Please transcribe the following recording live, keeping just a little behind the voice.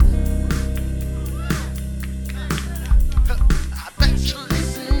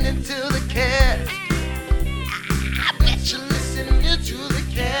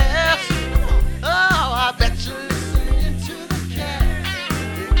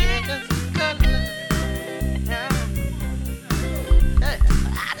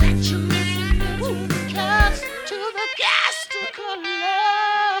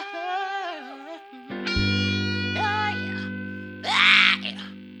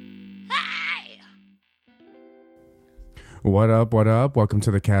What up, what up? Welcome to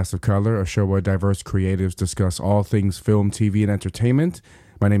the Cast of Color, a show where diverse creatives discuss all things film, TV, and entertainment.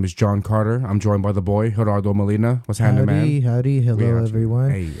 My name is John Carter. I'm joined by the boy, Gerardo Molina. What's happening, man? Howdy. Hello, everyone.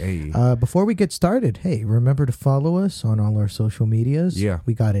 Hey. Before we get started, hey, remember to follow us on all our social medias. Yeah.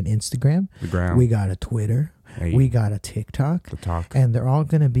 We got an Instagram. The ground. We got a Twitter. Hey. We got a TikTok. The talk. And they're all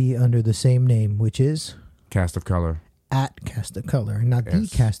going to be under the same name, which is Cast of Color. at Cast of Color. Not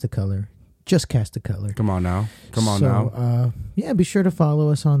Yes. the Cast of Color, just Cast of Color. Come on now. Now. Yeah, be sure to follow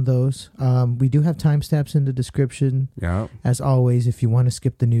us on those. We do have timestamps in the description. Yeah. As always, if you want to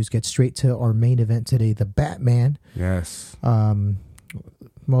skip the news, get straight to our main event today, the Batman. Yes.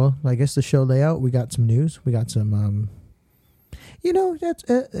 Well, I guess the show layout, we got some news. We got some, that's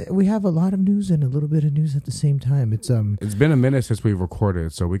we have a lot of news and a little bit of news at the same time. It's been a minute since we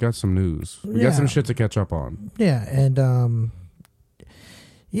recorded, so we got some news. We got some shit to catch up on. Yeah, and I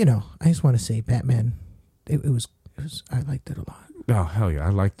just want to say Batman. It was I liked it a lot. Oh hell yeah, I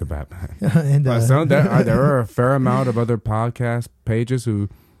like the Batman. And there are a fair amount of other podcast pages who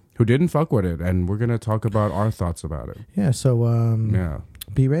didn't fuck with it, and we're gonna talk about our thoughts about it. Yeah, so Yeah.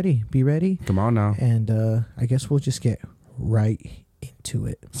 be ready. Come on now. And I guess we'll just get right into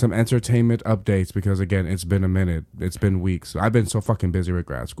it. Some entertainment updates, because again, it's been a minute. It's been weeks. I've been so fucking busy with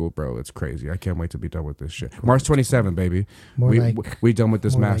grad school, bro. It's crazy. I can't wait to be done with this shit. March 27th, baby. We done with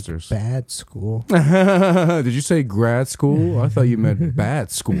this master's. Like bad school. Did you say grad school? I thought you meant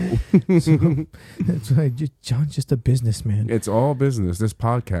bad school. That's why John's just a businessman. It's all business. This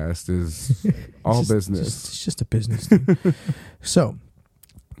podcast is all business. It's just a business thing. So,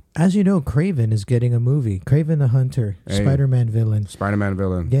 as you know, Kraven is getting a movie. Kraven the Hunter, Hey. Spider-Man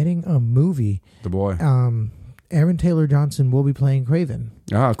villain. Getting a movie. The boy. Aaron Taylor Johnson will be playing Kraven.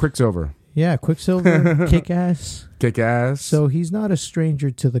 Quicksilver. Yeah, Quicksilver, Kick-Ass. Kick ass. So he's not a stranger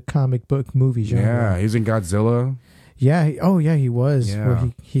to the comic book movie genre. Yeah, he's in Godzilla. Yeah. He was. Yeah.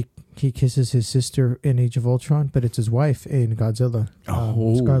 Where he kisses his sister in Age of Ultron, but it's his wife in Godzilla.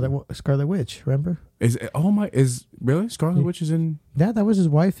 Scarlet Witch, remember? Really? Scarlet Witch is in? Yeah, that was his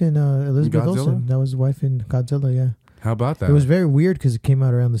wife in Elizabeth Godzilla? Olsen. That was his wife in Godzilla, yeah. How about that? It was very weird because it came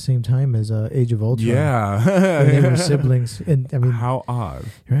out around the same time as Age of Ultron. Yeah. And they were siblings. And I mean, how odd.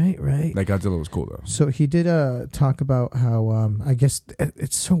 Right. That Godzilla was cool, though. So he did talk about how, I guess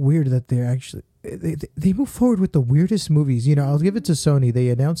it's so weird that they're actually... They move forward with the weirdest movies. I'll give it to Sony. They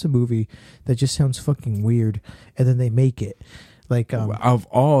announce a movie that just sounds fucking weird, and then they make it. Like of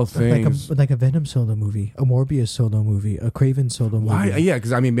all things, like a Venom solo movie, a Morbius solo movie, a Craven solo movie. Why? Yeah,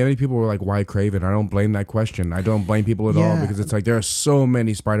 because many people were like, "Why Craven?" I don't blame that question. I don't blame people at all, because it's like there are so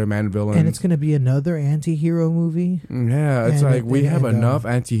many Spider-Man villains, and it's going to be another anti-hero movie. Yeah, it's like we have enough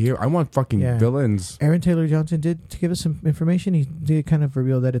anti-hero. I want fucking villains. Aaron Taylor Johnson did, to give us some information, he did kind of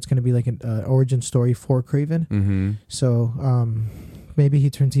reveal that it's going to be like an origin story for Craven. Mm-hmm. So maybe he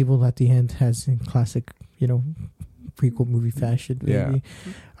turns evil at the end, as in classic, prequel movie fashion, maybe.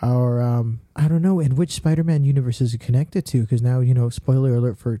 Yeah. Or I don't know in which Spider-Man universe is it connected to, because now spoiler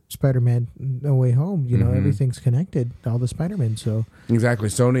alert for Spider-Man No Way Home, everything's connected, all the Spider-Man. So exactly,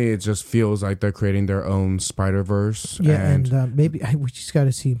 Sony, it just feels like they're creating their own Spider-Verse. Yeah, and maybe we just got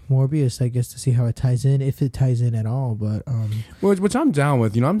to see Morbius, I guess, to see how it ties in, if it ties in at all. But which I'm down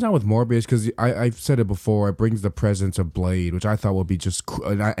with. I'm down with Morbius because I've said it before. It brings the presence of Blade, which I thought would be just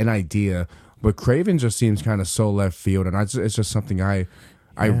an idea. But Kraven just seems kind of so left field, and it's just something I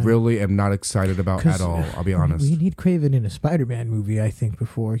really am not excited about at all. I'll be honest. We need Kraven in a Spider-Man movie, I think,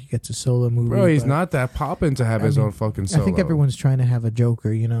 before he gets a solo movie. Bro, he's not that popping to have his own fucking solo. I think everyone's trying to have a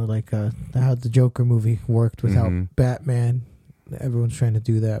Joker, like how the Joker movie worked without Batman. Everyone's trying to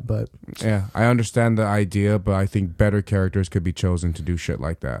do that, but... Yeah, I understand the idea, but I think better characters could be chosen to do shit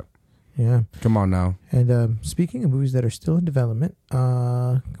like that. Yeah. Come on now. And speaking of movies that are still in development,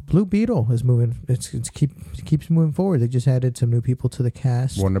 Blue Beetle is moving. It keeps moving forward. They just added some new people to the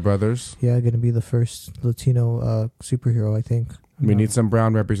cast. Warner Brothers. Yeah, going to be the first Latino superhero, I think. We need some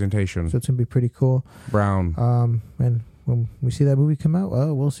brown representation. So it's going to be pretty cool. Brown. And when we see that movie come out,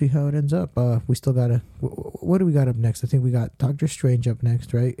 we'll see how it ends up. We still got to... What do we got up next? I think we got Doctor Strange up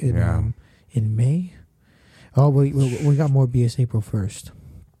next, right? In May? Oh, we got Morbius April 1st.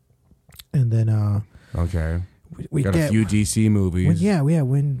 And then okay, we got a few DC movies. I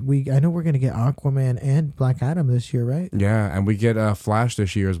know we're gonna get Aquaman and Black Adam this year, right? Yeah, and we get Flash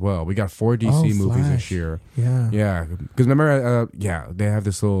this year as well. We got 4 DC movies this year. Yeah, because remember, they have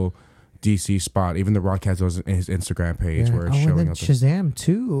this little DC spot. Even The Rock has those in his Instagram page where it's showing up. Shazam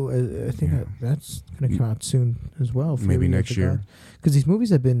too. I think that's gonna come out soon as well. Maybe next year, because these movies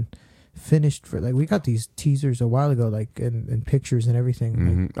have been finished for, like, we got these teasers a while ago, like in pictures and everything.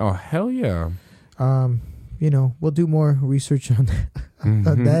 Mm-hmm. Oh hell yeah! we'll do more research on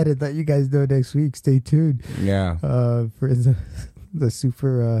on that and let you guys know next week. Stay tuned. Yeah. For the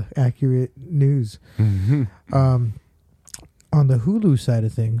super accurate news. On the Hulu side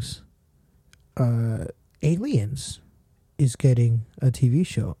of things, Aliens is getting a TV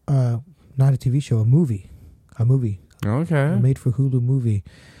show. Not a TV show, a movie. Okay. A made for Hulu movie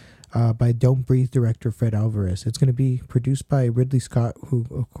by Don't Breathe director Fred Alvarez. It's going to be produced by Ridley Scott, who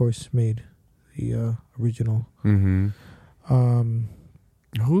of course made the original. Hulu's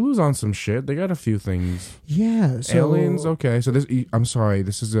on some shit. They got a few things. Yeah. So, Aliens. Okay. So I'm sorry.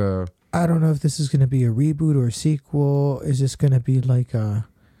 This is a. I don't know if this is going to be a reboot or a sequel. Is this going to be like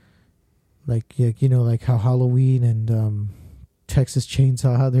like how Halloween and Texas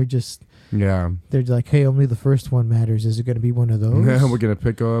Chainsaw, how they're just. Yeah. They're like, hey, only the first one matters. Is it going to be one of those? We're going to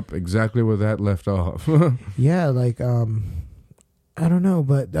pick up exactly where that left off. Yeah, like, I don't know,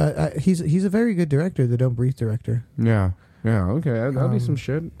 but he's a very good director, the Don't Breathe director. Yeah. Yeah, okay. That'll be some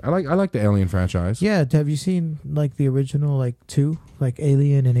shit. I like the Alien franchise. Yeah, have you seen, like, the original, like, 2? Like,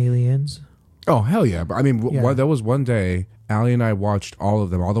 Alien and Aliens? Oh, hell yeah. But, I mean, there was one day, Allie and I watched all of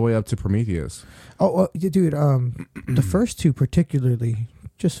them, all the way up to Prometheus. Oh, dude, the first 2 particularly...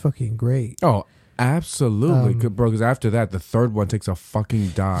 just fucking great. Oh, absolutely, bro. Because after that, the third one takes a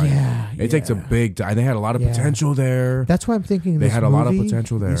fucking dive. Yeah, it takes a big dive. They had a lot of potential there. That's why I'm thinking they had a lot of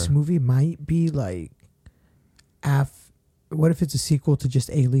potential there. This movie might be like, what if it's a sequel to just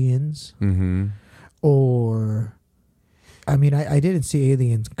Aliens? Or, I mean, I didn't see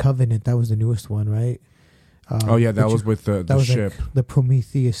Aliens Covenant. That was the newest one, right? Oh yeah, that was with the ship. Like the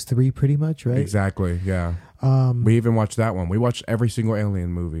Prometheus 3, pretty much, right? Exactly. Yeah. We even watched that one. We watched every single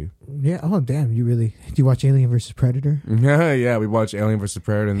Alien movie. Yeah. Oh damn! Do you watch Alien vs Predator? Yeah. We watched Alien vs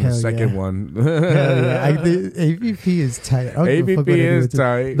Predator and the second one. Hell yeah! AVP is tight. AVP is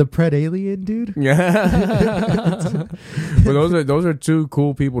tight. The Pred Alien dude. Yeah. But those are 2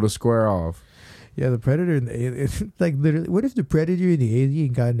 cool people to square off. Yeah, the Predator and the Alien. Like, literally, what if the Predator and the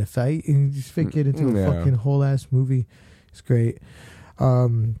Alien got in a fight and just get into a fucking whole ass movie? It's great.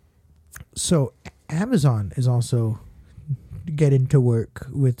 So Amazon is also getting to work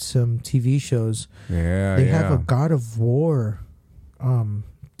with some TV shows. Yeah, they have a God of War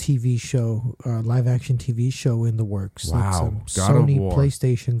TV show, live action TV show in the works. Wow, like Sony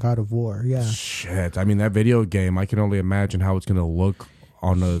PlayStation God of War. Yeah. Shit, I mean that video game. I can only imagine how it's gonna look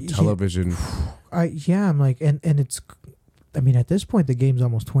on the television. I'm like, and it's, I mean, at this point the game's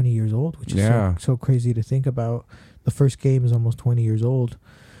almost 20 years old, which is so crazy to think about. The first game is almost 20 years old.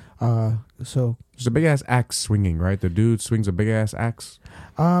 So there's a big ass axe swinging, right? The dude swings a big ass axe.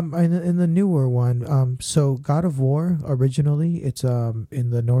 In the newer one, so God of War originally it's in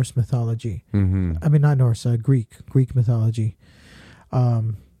the Norse mythology. I mean, not Norse, Greek mythology.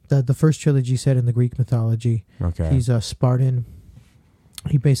 The first trilogy set in the Greek mythology. Okay. He's a Spartan.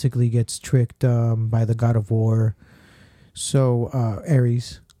 He basically gets tricked by the God of War. So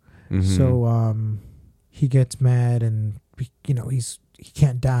Ares. So he gets mad and he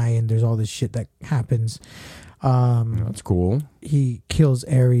can't die and there's all this shit that happens. That's cool. He kills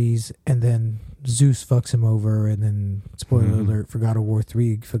Ares and then Zeus fucks him over and then spoiler alert for God of War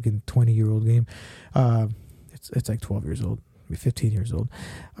 3, fucking 20-year-old game. It's like 12 years old, maybe 15 years old.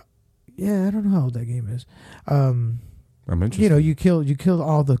 Yeah, I don't know how old that game is. I'm interested. You kill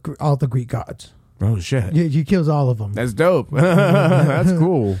all the Greek gods. Oh shit! You kills all of them. That's dope. That's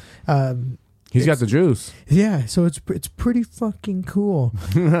cool. He's got the juice. Yeah, so it's pretty fucking cool.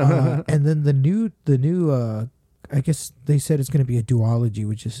 And then the new I guess they said it's going to be a duology,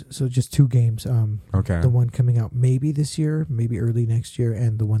 which is just 2 games. Okay. The one coming out maybe this year, maybe early next year,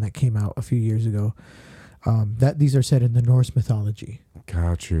 and the one that came out a few years ago. These are set in the Norse mythology.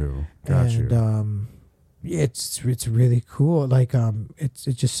 Got you. It's really cool. Like it's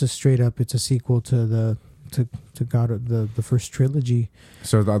just a straight up. It's a sequel to God of the first trilogy.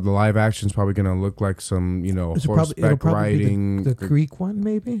 So the live action's probably gonna look like some horseback riding. The Greek one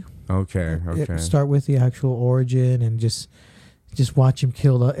maybe. Okay. Start with the actual origin and just watch him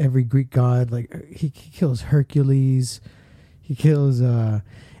kill every Greek god. Like he kills Hercules, he kills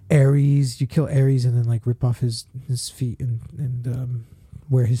Ares. You kill Ares and then like rip off his feet and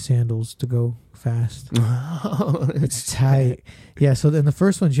wear his sandals to go fast. It's tight. Yeah, so then the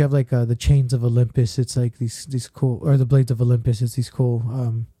first ones you have like the chains of Olympus. It's like these cool, or the blades of Olympus. It's these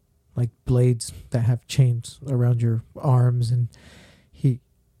cool like blades that have chains around your arms, and he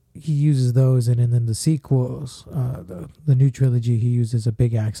uses those. And then the sequels, the new trilogy, he uses a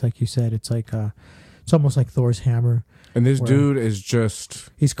big axe, like you said. It's like it's almost like Thor's hammer. And this dude is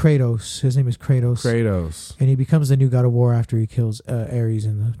he's Kratos. His name is Kratos. And he becomes the new God of War after he kills Ares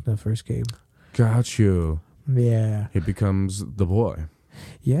in the first game. Got you. Yeah. he becomes the boy.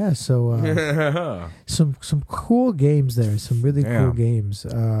 Yeah, so some cool games there. Some really cool games.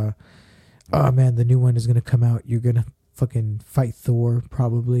 Oh man, the new one is gonna come out. You're gonna fucking fight Thor,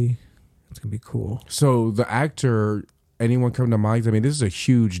 probably. It's gonna be cool. So the actor, anyone come to mind? I mean, this is a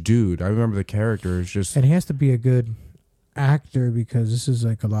huge dude. I remember the character is just, and he has to be a good actor because this is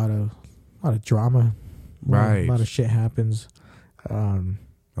like a lot of drama. Right. A lot of shit happens.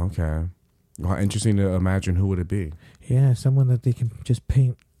 Okay. Well, interesting to imagine who would it be. Yeah, someone that they can just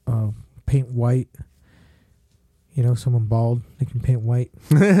paint white. You know, someone bald they can paint white.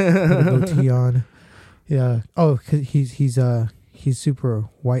 Put a goatee on. Yeah. Oh, 'cause he's super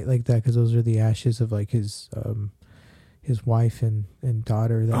white like that because those are the ashes of like his wife and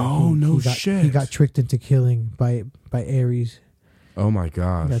daughter. That he got tricked into killing by Ares. Oh my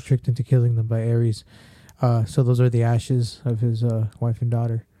gosh. He got tricked into killing them by Ares. So those are the ashes of his wife and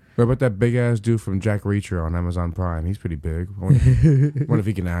daughter. What about that big ass dude from Jack Reacher on Amazon Prime? He's pretty big. I wonder if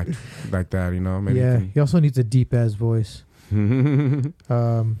he can act like that, you know? Maybe yeah, he also needs a deep ass voice. So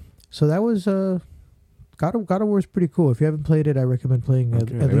that was God of War is pretty cool. If you haven't played it, I recommend playing at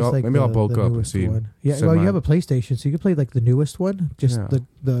least like I'll bulk up and see. One. Yeah, well, you have a PlayStation, so you can play like the newest one, just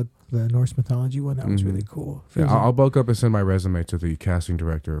the Norse mythology one. That was really cool. Yeah, I'll bulk up and send my resume to the casting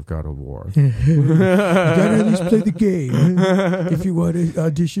director of God of War. You gotta at least play the game if you want to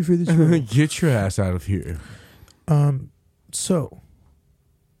audition for this role. Get your ass out of here. So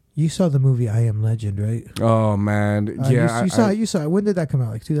you saw the movie I Am Legend, right? Oh man, yeah. You saw it. When did that come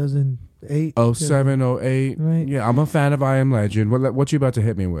out? Like 2008? 07, 08. Right. Yeah, I'm a fan of I Am Legend. What you about to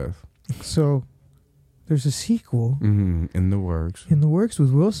hit me with? So there's a sequel in the works.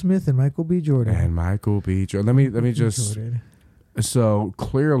 With Will Smith and Michael B. Jordan. Let me just. So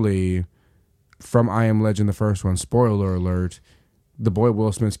clearly, from I Am Legend, the first one. Spoiler alert: the boy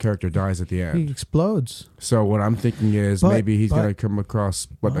Will Smith's character dies at the end. He explodes. So what I'm thinking is maybe he's gonna come across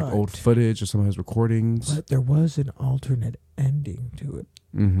like old footage of some of his recordings. But there was an alternate ending to it.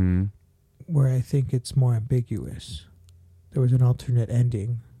 Mm-hmm. Where I think it's more ambiguous. There was an alternate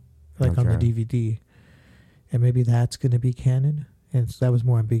ending, like on the DVD. And maybe that's going to be canon. And so that was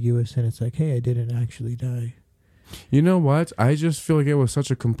more ambiguous. And it's like, hey, I didn't actually die. You know what? I just feel like it was such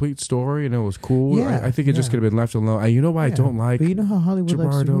a complete story and it was cool. Yeah, I think it just could have been left alone. And you know why I don't like but you know how Hollywood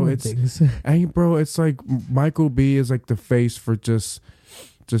likes to ruin things. And bro, it's like Michael B is like the face for just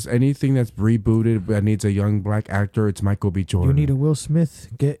anything that's rebooted that needs a young black actor. It's Michael B. Jordan. You need a Will Smith,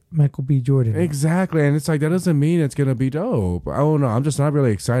 get Michael B. Jordan. Exactly. And it's like, that doesn't mean it's going to be dope. I don't know. I'm just not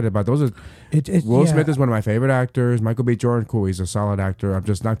really excited about those. Will Smith is one of my favorite actors. Michael B. Jordan, cool. He's a solid actor. I'm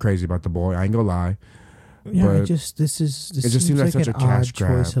just not crazy about the boy. I ain't gonna lie. Yeah, it just seems like such an odd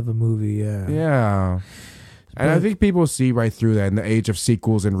choice of a movie. Yeah. And I think people see right through that in the age of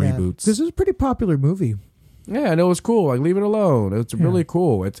sequels and reboots. This is a pretty popular movie. Yeah, and it was cool. Like, leave it alone. It's really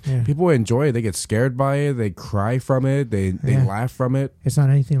cool. People enjoy it. They get scared by it. They cry from it. They laugh from it. It's not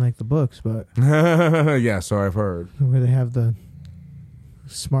anything like the books, but yeah, so I've heard. Where they have the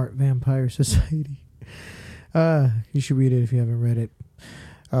smart vampire society. You should read it if you haven't read it.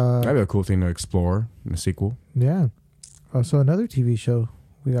 That'd be a cool thing to explore in a sequel. Yeah. So another TV show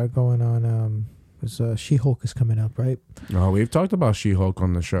we got going on She-Hulk is coming up, right? Oh, we've talked about She-Hulk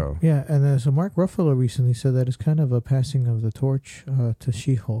on the show. Yeah, and so Mark Ruffalo recently said that it's kind of a passing of the torch to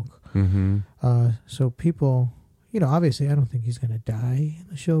She-Hulk. Mm-hmm. So people, obviously I don't think he's going to die in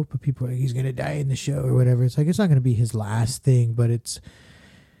the show, but people are like, he's going to die in the show or whatever. It's like, it's not going to be his last thing, but it's,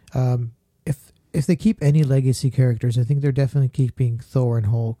 if they keep any legacy characters, I think they're definitely keeping Thor and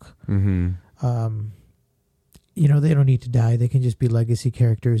Hulk. Mm-hmm. They don't need to die. They can just be legacy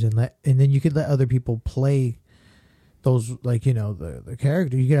characters and then you could let other people play those, like, the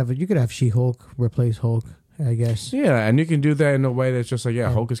character. You could have She-Hulk replace Hulk, I guess. Yeah, and you can do that in a way that's just like,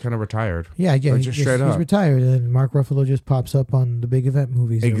 Hulk is kind of retired. Yeah, like just straight up. He's retired, and Mark Ruffalo just pops up on the big event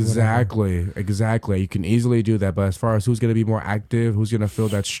movies. Exactly. You can easily do that, but as far as who's going to be more active, who's going to fill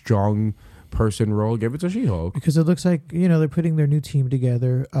that strong person role, give it to She-Hulk. Because it looks like, they're putting their new team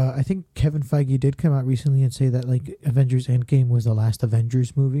together. I think Kevin Feige did come out recently and say that, like, Avengers Endgame was the last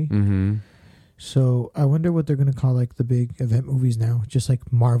Avengers movie. Mm-hmm. So I wonder what they're going to call, like, the big event movies now. Just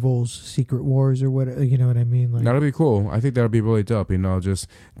like Marvel's Secret Wars or what, you know what I mean? Like, that'll be cool. I think that'll be really dope, just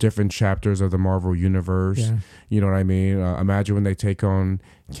different chapters of the Marvel universe. Yeah. You know what I mean? Imagine when they take on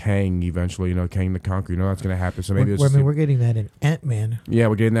Kang eventually, Kang the Conqueror. That's going to happen. So maybe we're getting that in Ant-Man. Yeah,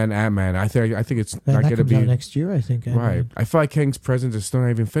 we're getting that in Ant-Man. I think it's not going to be out next year, I think. Ant-Man. Right. I feel like Kang's presence is still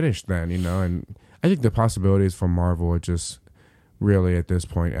not even finished then, and I think the possibilities for Marvel are just really at this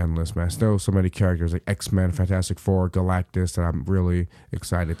point endless, man. Still so many characters like X-Men, Fantastic Four, Galactus that I'm really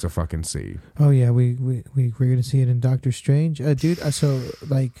excited to fucking see. Oh yeah, we're gonna see it in Doctor Strange, dude. So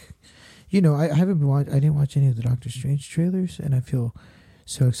like, you know, I didn't watch any of the Doctor Strange trailers, and I feel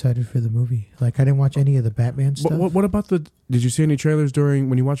so excited for the movie. Like I didn't watch any of the Batman stuff. What about did you see any trailers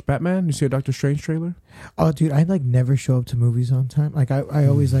when you watched Batman? You see a Doctor Strange trailer? Oh, dude, I like never show up to movies on time. Like I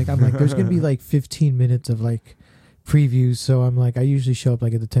always like, I'm like, there's gonna be like 15 minutes of like previews, so I'm like, I usually show up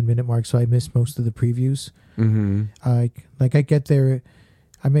like at the 10-minute mark, so I miss most of the previews. Mm-hmm. Like I get there,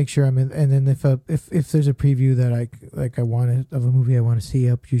 I make sure I'm in, and then if there's a preview that I want of a movie I want to see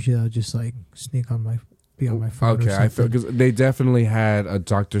up, usually I'll just like sneak on my phone. Okay, I feel because they definitely had a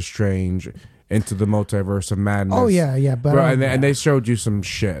Doctor Strange into the Multiverse of Madness. Oh yeah, but and they showed you some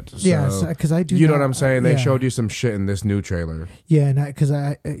shit. So, yeah, because I do. You know what I'm saying? They showed you some shit in this new trailer. Yeah,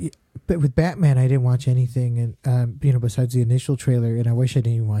 and but with Batman, I didn't watch anything, and besides the initial trailer, and I wish I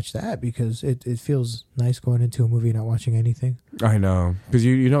didn't even watch that because it feels nice going into a movie and not watching anything. I know, because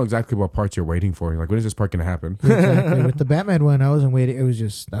you know exactly what parts you're waiting for. You're like, when is this part gonna happen? Exactly. With the Batman one, I wasn't waiting. I was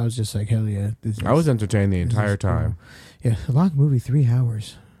just like, hell yeah! I was entertained the entire time. Cool. Yeah, a long movie, 3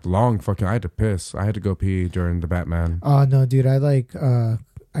 hours. Long fucking. I had to piss. I had to go pee during the Batman. Oh no, dude! I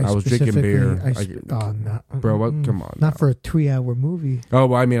was drinking beer. No. Bro, what? Come on. Not for a 3-hour movie. Oh,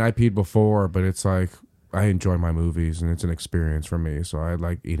 well, I mean, I peed before, but it's like, I enjoy my movies, and it's an experience for me. So I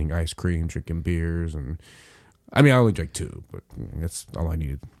like eating ice cream, drinking beers, and I mean, I only drank 2, but that's all I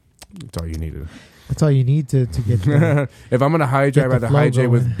needed. That's all you needed. That's all you need to get there. If I'm going to hydrate, I'd rather hydrate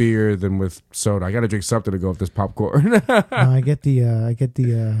with beer than with soda. I got to drink something to go with this popcorn. No, I get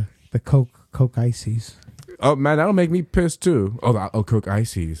the Coke Ices. Oh man, that'll make me piss too. Oh, Coke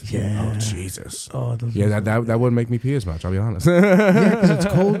Ices. Yeah. Oh Jesus. Oh, yeah. That wouldn't make me pee as much. I'll be honest. Yeah, because it's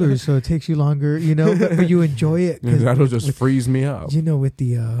colder, so it takes you longer. But you enjoy it. That'll just freeze me up. With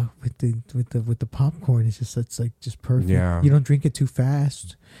the popcorn, it's like just perfect. Yeah. You don't drink it too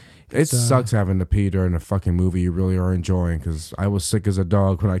fast. It sucks having to pee during a fucking movie you really are enjoying, because I was sick as a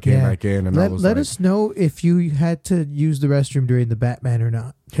dog when I came back in, and let us know if you had to use the restroom during the Batman or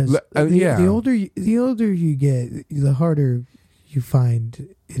not. Because the older you get, the harder you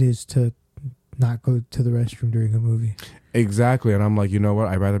find it is to not go to the restroom during a movie. Exactly, and I'm like, you know what?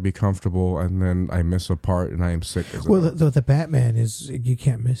 I'd rather be comfortable, and then I miss a part, and I am sick as a dog. The Batman is, you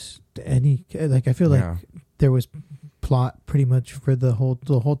can't miss any. Like I feel like there was plot pretty much for the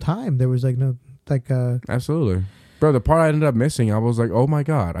whole time. There was absolutely, bro. The part I ended up missing, I was like, oh my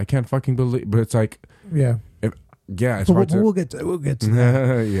god, I can't fucking believe. But it's like, it's hard to. We'll get to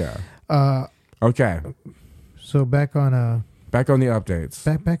that. Yeah. Okay. So back on the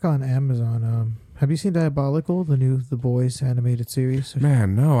updates. Back on Amazon. Have you seen Diabolical, the Boys animated series?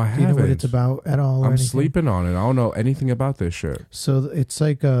 Man, no, I haven't. Do you know what it's about at all? I'm sleeping on it. I don't know anything about this shit. So it's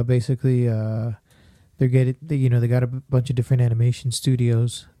like basically. They got a bunch of different animation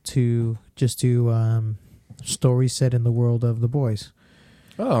studios to just do stories set in the world of The Boys.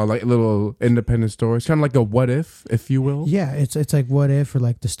 Oh, like little independent stories, kind of like a What if you will. Yeah, it's like What If, or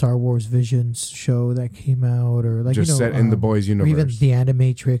like the Star Wars Visions show that came out, or like just set in the Boys universe, or even the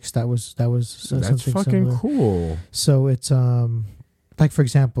Animatrix. That was that's fucking similar. Cool. So it's like, for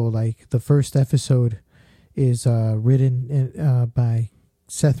example, like the first episode is written by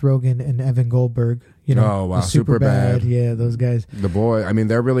Seth Rogen and Evan Goldberg. Oh wow, Superbad. Yeah, those guys. The Boy. I mean,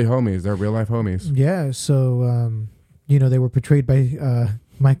 they're really homies. They're real life homies. Yeah. So they were portrayed by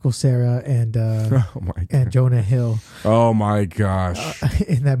Michael Cera and and Jonah Hill. Oh my gosh!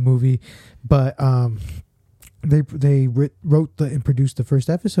 In that movie, but they wrote and produced the first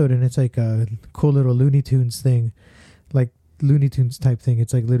episode, and it's like a cool little Looney Tunes thing, like Looney Tunes type thing.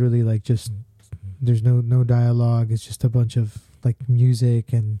 It's like literally like just there's no dialogue. It's just a bunch of like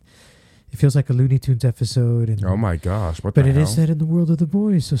music, and it feels like a Looney Tunes episode. And oh my gosh, but it is set in the world of The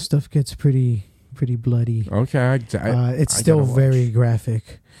Boys, so stuff gets pretty bloody. Okay, it's still very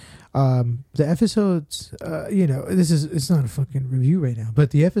graphic. The episodes, it's not a fucking review right now,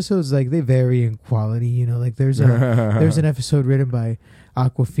 but the episodes, like, they vary in quality. Like there's an episode written by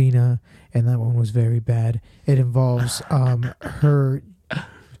Aquafina, and that one was very bad. It involves her.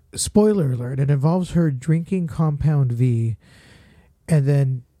 Spoiler alert! It involves her drinking Compound V, and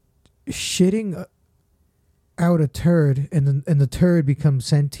then shitting out a turd, and the turd becomes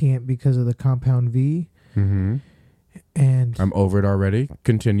sentient because of the Compound V. Mm-hmm. And I'm over it already.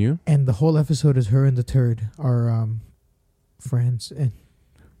 Continue. And the whole episode is her and the turd are friends, and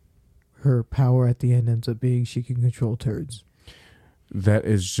her power at the end ends up being she can control turds. That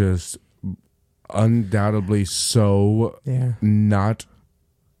is just undoubtedly so not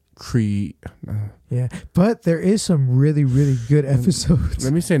Yeah, but there is some really, really good episodes.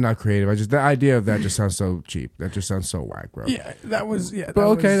 Let me say not creative. The idea of that just sounds so cheap. That just sounds so whack, bro. Yeah, that was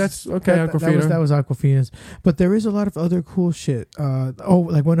But that's okay. Aquafina. That was Aquafina's. But there is a lot of other cool shit.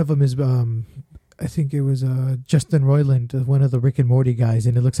 Like one of them is I think it was Justin Roiland, one of the Rick and Morty guys,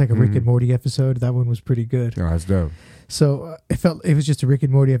 and it looks like a Rick and Morty episode. That one was pretty good. Oh, that's dope. So it was just a Rick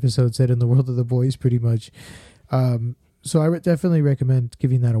and Morty episode set in the world of the boys, pretty much. So I would definitely recommend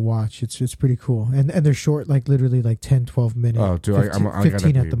giving that a watch. It's pretty cool, and they're short, like literally like 10, 12 minutes. Oh,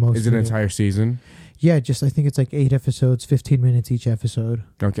 15 at the most. Is it an entire season? Yeah, I think it's like 8 episodes, 15 minutes each episode.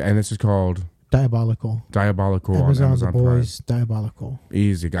 Okay, and this is called Diabolical. Amazon on the Boys, Prime. Diabolical.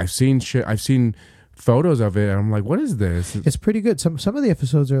 Easy. I've seen photos of it, and I'm like, what is this? It's pretty good. Some of the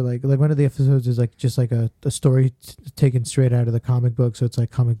episodes are like one of the episodes is like just like a story taken straight out of the comic book, so it's like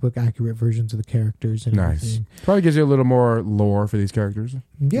comic book accurate versions of the characters and everything. Probably gives you a little more lore for these characters.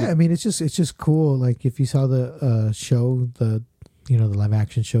 Yeah, I mean it's just cool. Like if you saw the show, the live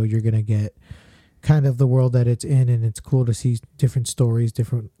action show, you're gonna get kind of the world that it's in, and it's cool to see different stories,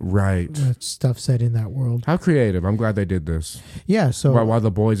 different stuff set in that world. How creative! I'm glad they did this. Yeah. So while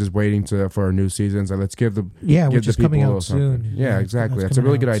the boys is waiting for a new season, so let's give which is coming out soon. Yeah, exactly. That's a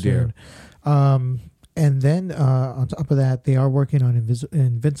really good idea. And then on top of that, they are working on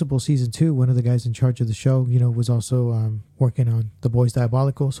Invincible season 2. One of the guys in charge of the show, was also working on The Boys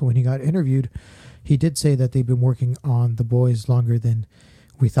Diabolical. So when he got interviewed, he did say that they've been working on The Boys longer than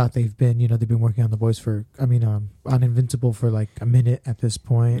we thought they've been. They've been working on The Boys on Invincible for like a minute at this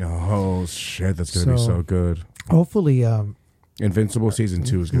point. Oh shit, that's gonna be so good. Hopefully, Invincible season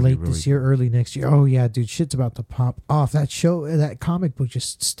 2 is gonna be late this year, early next year. Oh yeah, dude, shit's about to pop off. That show, that comic book,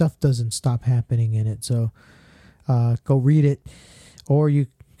 just stuff doesn't stop happening in it. So, go read it, or you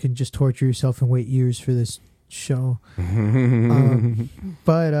can just torture yourself and wait years for this show.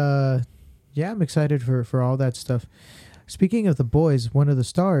 But yeah, I'm excited for all that stuff. Speaking of The Boys, one of the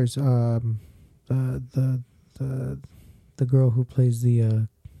stars, the girl who plays the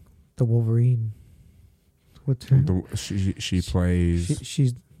Wolverine. What's her name? She plays.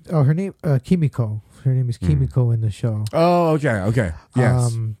 She's her name Kimiko. Her name is Kimiko in the show. Oh, okay,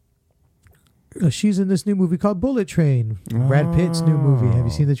 yes. She's in this new movie called Bullet Train. Brad Pitt's new movie. Have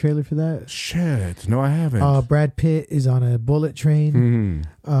you seen the trailer for that? Shit, no, I haven't. Brad Pitt is on a bullet train.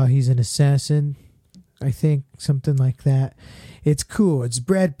 He's an assassin. I think something like that. It's cool. It's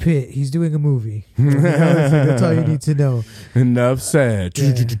Brad Pitt. He's doing a movie. That's all you need to know. Enough said.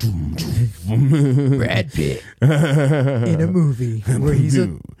 Yeah. Brad Pitt in a movie where he's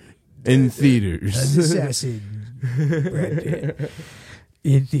in theaters. An assassin. Brad Pitt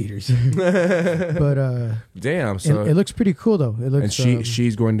in theaters. But damn. So it looks pretty cool though. It looks. And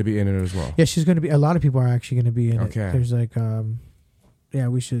she's going to be in it as well. Yeah, she's going to be. A lot of people are actually going to be in it. Okay. There's like, yeah,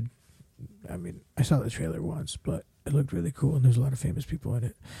 we should. I mean, I saw the trailer once, but it looked really cool, and there's a lot of famous people in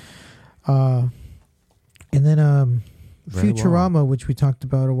it. And then Futurama, which we talked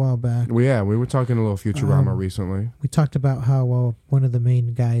about a while back. Well, yeah, we were talking a little Futurama recently. We talked about how one of the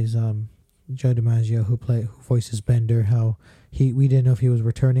main guys, Joe DiMaggio, who voices Bender, how we didn't know if he was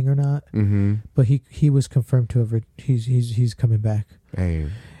returning or not, but he was confirmed to have he's coming back. Hey.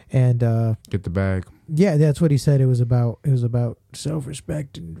 And get the bag. Yeah, that's what he said. It was about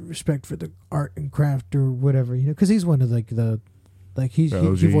self-respect and respect for the art and craft or whatever, because he's one of he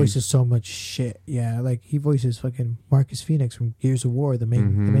voices so much shit. Yeah, like he voices fucking Marcus Phoenix from Gears of War, the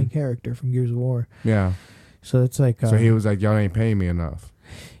main character from Gears of War. Yeah. So it's like so he was like, y'all ain't paying me enough.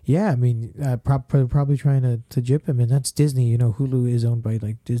 Yeah, I mean, probably trying to gyp him, and that's Disney. Hulu is owned by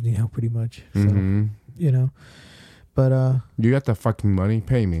like Disney now, pretty much. So, But you got the fucking money,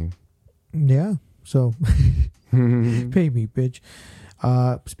 pay me. Yeah. So pay me, bitch.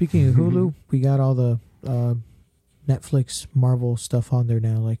 Speaking of Hulu, we got all the Netflix Marvel stuff on there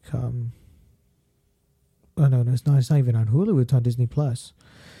now. Like no, it's not even on Hulu, it's on Disney Plus.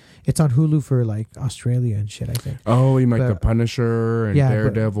 It's on Hulu for like Australia and shit, I think. Oh, you like the Punisher and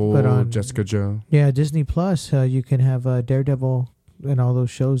Daredevil, but on Jessica Jones. Yeah, Disney Plus, you can have Daredevil and all those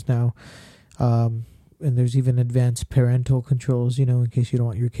shows now. And there's even advanced parental controls, in case you don't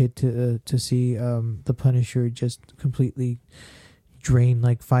want your kid to see the Punisher just completely drain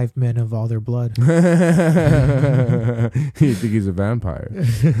like 5 men of all their blood. You think he's a vampire?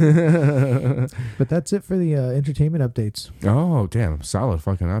 But that's it for the entertainment updates. Oh, damn. Solid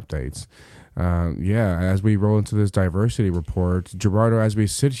fucking updates. Yeah, as we roll into this diversity report, Gerardo, as we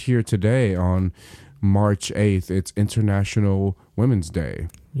sit here today on March 8th, it's International Women's Day.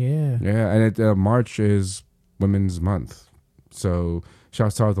 Yeah. Yeah, and March is Women's Month. So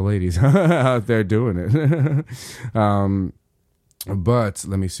shouts to all the ladies out there doing it. But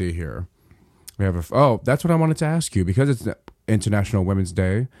let me see here. We have that's what I wanted to ask you, because it's International Women's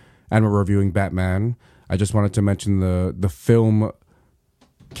Day and we're reviewing Batman. I just wanted to mention the film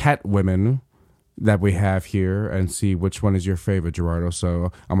Catwomen that we have here and see which one is your favorite, Gerardo.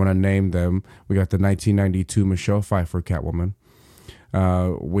 So I'm going to name them. We got the 1992 Michelle Pfeiffer Catwoman.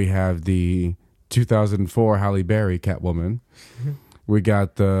 We have the 2004 Halle Berry Catwoman. Mm-hmm. We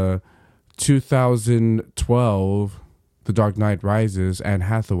got the 2012 The Dark Knight Rises Anne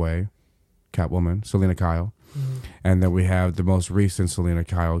Hathaway Catwoman, Selena Kyle. Mm-hmm. And then we have the most recent Selena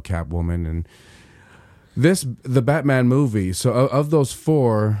Kyle Catwoman. And the Batman movie. So of those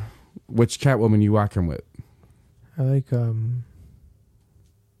four, which Catwoman you rocking with? I like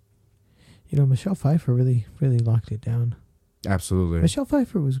Michelle Pfeiffer really locked it down. Absolutely. Michelle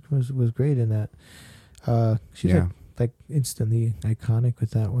Pfeiffer was great in that. She's like instantly iconic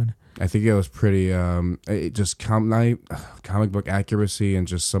with that one. I think it was pretty just comic book accuracy, and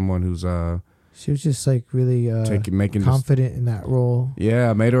just someone who's she was just like really making confident in that role.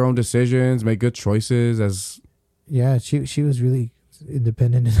 Yeah, made her own decisions, made good choices. She was really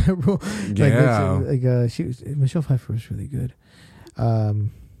independent in that role. Michelle Pfeiffer was really good.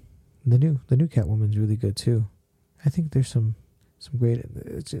 The new Catwoman's really good too. I think there's some great.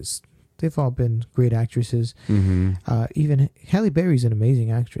 It's just they've all been great actresses. Mm-hmm. Even Halle Berry's an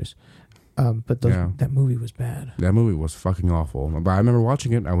amazing actress. But that movie was bad. That movie was fucking awful. But I remember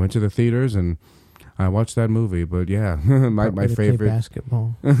watching it. I went to the theaters and I watched that movie. But yeah, my favorite. Play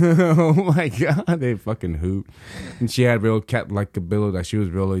basketball. Oh my god, they fucking hoot. And she had real cat-like ability. Like she was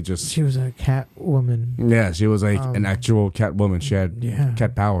really just. She was a cat woman. Yeah, she was like an actual cat woman. She had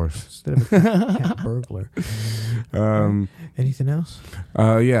cat powers instead of a cat burglar. Anything else?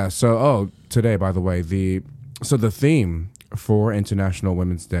 Yeah. So today, by the way, the theme for International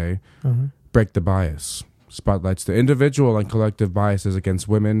Women's Day, Break the Bias, spotlights the individual and collective biases against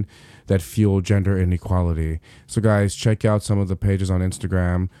women that fuel gender inequality. So guys, check out some of the pages on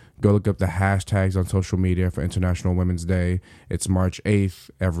Instagram. Go look up the hashtags on social media for International Women's Day. It's March 8th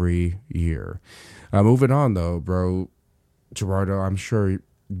every year. Moving on though, bro. Gerardo, I'm sure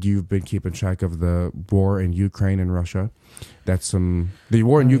you've been keeping track of the war in Ukraine and Russia. The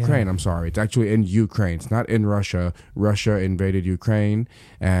war in Ukraine, I'm sorry. It's actually in Ukraine. It's not in Russia. Russia invaded Ukraine,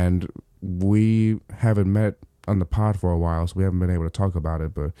 and we haven't met on the pod for a while, so we haven't been able to talk about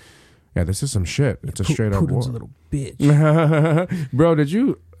it. But yeah, this is some shit. It's a straight up war. Putin's a little bitch. Bro,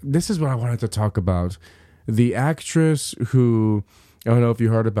 this is what I wanted to talk about. The actress who, I don't know if you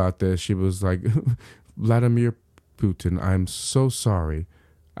heard about this, she was like, Vladimir Putin, I'm so sorry.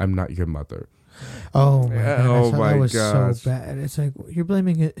 I'm not your mother. Oh my god! Oh my god! That was so bad. It's like you're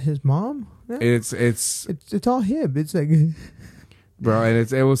blaming his mom. Yeah. It's all him. It's like, bro, and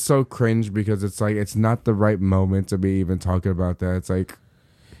it was so cringe because it's like it's not the right moment to be even talking about that. It's like,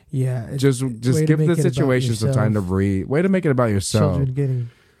 just give the situation some time to breathe. Way to make it about yourself. Children getting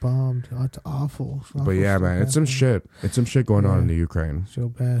bombed. Oh, it's awful. But yeah, man, it's some shit. It's some shit going on in the Ukraine. So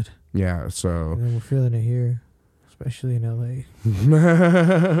bad. Yeah. So and then we're feeling it here. Especially in LA.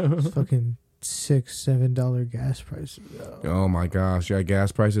 It's fucking $6-7 gas prices. Oh my gosh. Yeah,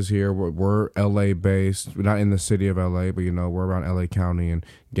 gas prices here. We're LA based. We're not in the city of LA, but we're around LA County, and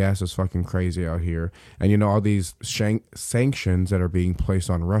gas is fucking crazy out here. And all these sanctions that are being placed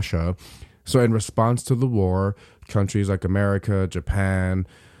on Russia. So in response to the war, countries like America, Japan,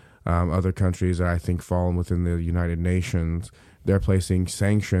 other countries that I think fall within the United Nations, they're placing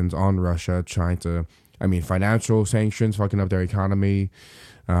sanctions on Russia, trying to financial sanctions, fucking up their economy.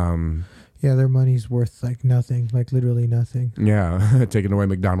 Their money's worth like nothing, like literally nothing. Yeah, taking away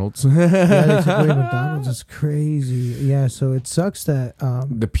McDonald's. They took away McDonald's. It's crazy. Yeah, so it sucks that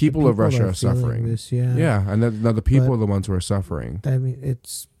the people of Russia are suffering. This, yeah, and the people are the ones who are suffering.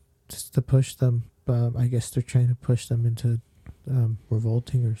 It's just to push them. I guess they're trying to push them into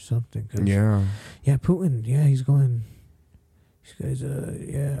revolting or something. Yeah, Putin. Yeah, he's going. These guys.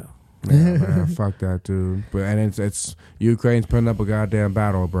 Yeah, man, fuck that, dude. But it's Ukraine's putting up a goddamn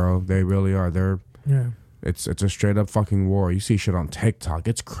battle, bro. They really are. It's a straight up fucking war. You see shit on TikTok.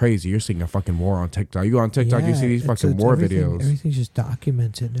 It's crazy. You're seeing a fucking war on TikTok. You go on TikTok, you see these fucking war videos. Everything's just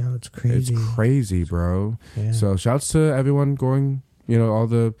documented now. It's crazy. It's crazy, bro. Yeah. So shouts to everyone going. All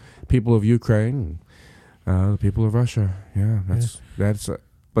the people of Ukraine, the people of Russia. Yeah, that's.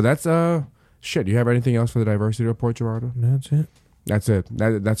 But that's shit. Do you have anything else for the diversity report, Gerardo? No, that's it. That's it.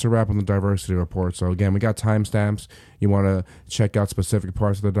 That's a wrap on the diversity report. So again, we got timestamps. You want to check out specific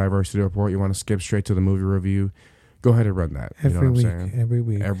parts of the diversity report. You want to skip straight to the movie review. Go ahead and run that.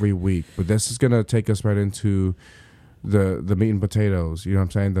 Every week. But this is gonna take us right into the meat and potatoes. You know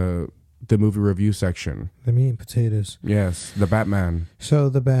what I'm saying? the movie review section. The meat and potatoes. Yes, the Batman. So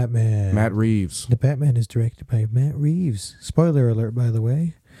the Batman. Matt Reeves. The Batman is directed by Matt Reeves. Spoiler alert, by the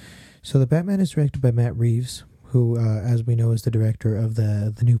way. So the Batman is directed by Matt Reeves, who, as we know, is the director of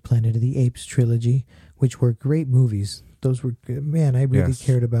the new Planet of the Apes trilogy, which were great movies. Those were good. Man, I really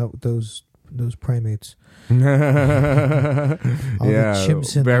cared about those primates. All yeah, the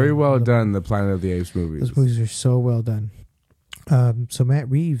chimps very well done. The Planet of the Apes movies. Those movies are so well done. So Matt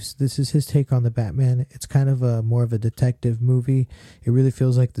Reeves, this is his take on the Batman. It's kind of a more of a detective movie. It really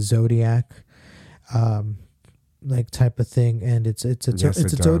feels like the Zodiac, like type of thing, and it's a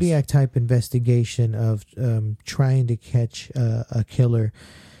Zodiac type investigation of trying to catch a killer.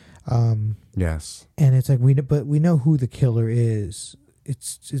 Yes, and it's like we know who the killer is.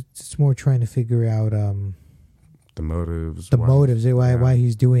 It's more trying to figure out the motives. Why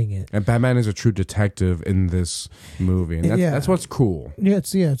he's doing it. And Batman is a true detective in this movie, and that's what's cool. Yeah,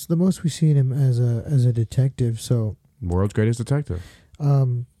 it's the most we've seen him as a detective. So world's greatest detective.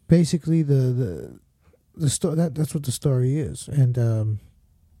 Basically the story that's what the story is, and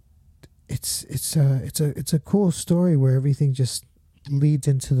it's a cool story where everything just leads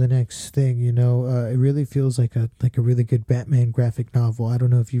into the next thing. It really feels like a really good Batman graphic novel. I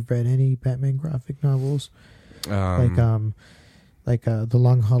don't know if you've read any Batman graphic novels. Like The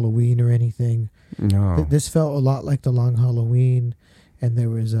Long Halloween or anything. No. This felt a lot like The Long Halloween, and there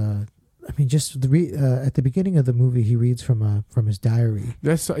was at the beginning of the movie he reads from his diary.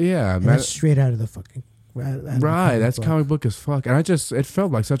 That's straight out of the fucking right. That's comic book as fuck, and it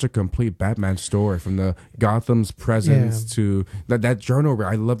felt like such a complete Batman story from the Gotham's presence to that journal.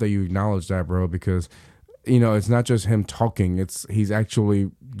 I love that you acknowledge that, bro, because it's not just him talking. He's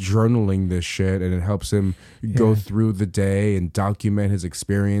actually journaling this shit, and it helps him go through the day and document his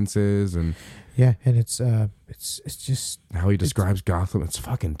experiences and it's just how he describes Gotham. It's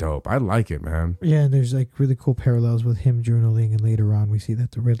fucking dope. I like it, man. Yeah, and there's like really cool parallels with him journaling, and later on we see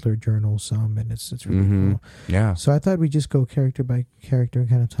that the Riddler journals some, and it's really cool. Yeah. So I thought we'd just go character by character and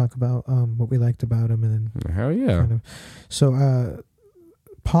kind of talk about what we liked about him, and then hell yeah. So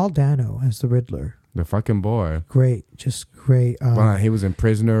Paul Dano as the Riddler. The fucking boy. Great. Just great. He was in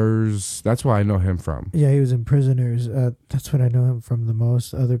Prisoners. That's where I know him from. Yeah, he was in Prisoners. That's what I know him from the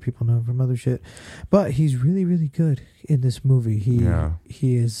most. Other people know him from other shit. But he's really, really good in this movie.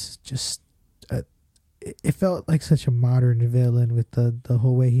 He is just... it felt like such a modern villain with the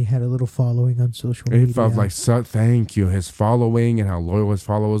whole way he had a little following on social media. It felt like, thank you. His following and how loyal his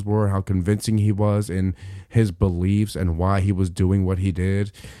followers were, how convincing he was in his beliefs and why he was doing what he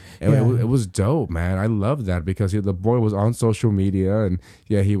did. And it was dope, man. I loved that because the boy was on social media, and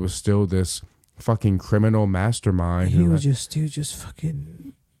he was still this fucking criminal mastermind. He was just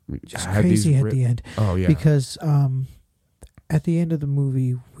fucking crazy at the end. Oh yeah, because at the end of the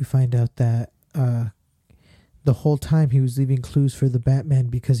movie we find out that the whole time he was leaving clues for the Batman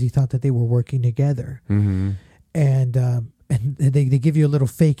because he thought that they were working together, and they give you a little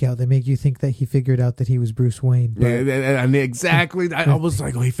fake out. They make you think that he figured out that he was Bruce Wayne. And exactly. I was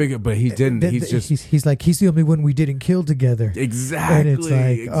like, he figured, but he didn't. He's like, he's the only one we didn't kill together. Exactly. And it's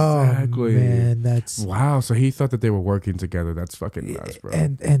like, oh man, that's wow. So he thought that they were working together. That's fucking nuts, bro.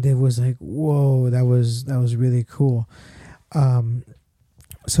 And it was like, whoa, that was really cool.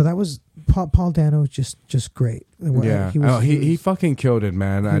 So that was Paul Dano, just great. Yeah, he fucking killed it,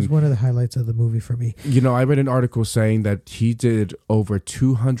 man. He was one of the highlights of the movie for me. I read an article saying that he did over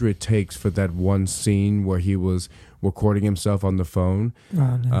 200 takes for that one scene where he was recording himself on the phone.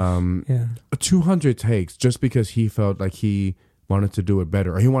 Oh, nice. 200 takes just because he felt like he wanted to do it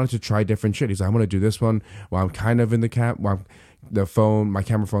better, or he wanted to try different shit. He's like, I'm gonna do this one while I'm kind of in the phone, my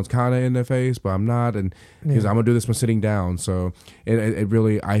camera phone's kind of in the face, but I'm not. And he's like, I'm going to do this one sitting down. So it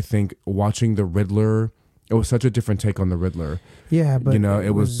really, I think, watching the Riddler, it was such a different take on the Riddler. Yeah, but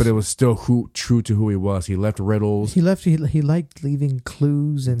it was still true to who he was. He left riddles. He liked leaving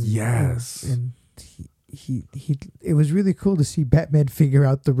clues, and and he it was really cool to see Batman figure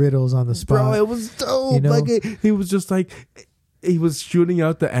out the riddles on the spot. Bro, it was dope. He was just like, he was shooting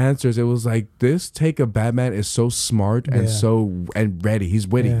out the answers. It was like, this take of Batman is so smart and ready. He's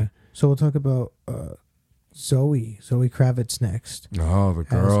witty. Yeah. So we'll talk about Zoe Kravitz next. Oh, the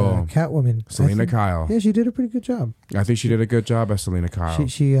girl, as, Catwoman, Selena Kyle. Yeah, she did a pretty good job. I think she did a good job as Selena Kyle.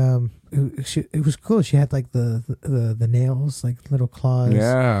 She it was cool. She had like the nails, like little claws.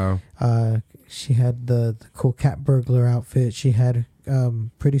 Yeah. She had the cool cat burglar outfit. She had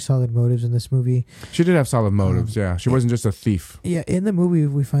pretty solid motives in this movie. She did have solid motives. She wasn't just a thief. Yeah, in the movie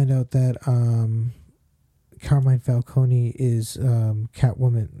we find out that Carmine Falcone is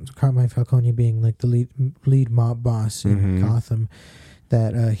Catwoman. Carmine Falcone being like the lead mob boss in Gotham.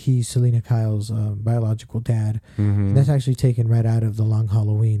 that he's Selena Kyle's biological dad. Mm-hmm. That's actually taken right out of The Long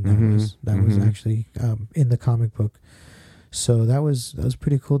Halloween. That was actually in the comic book. So that was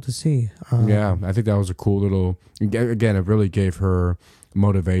pretty cool to see. Yeah, I think that was a cool little. Again, it really gave her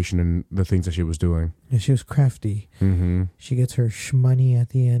motivation in the things that she was doing. Yeah, she was crafty. Mm-hmm. She gets her shmoney at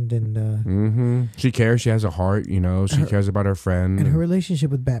the end, and she cares. She has a heart. She cares about her friend. And her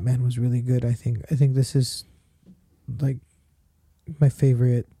relationship with Batman was really good. I think this is like my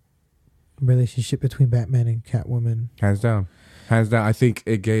favorite relationship between Batman and Catwoman. Hands down. I think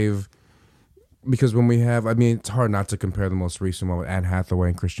it gave, because when we have, it's hard not to compare the most recent one with Anne Hathaway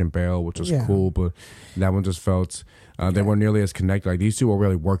and Christian Bale, which was cool, but that one just felt they weren't nearly as connected. Like, these two were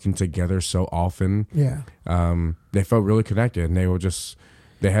really working together so often. Yeah. They felt really connected, and they were just,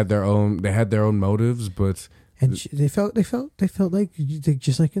 they had their own motives, but. And they felt like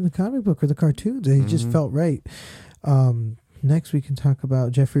just like in the comic book or the cartoons. They just felt right. Next, we can talk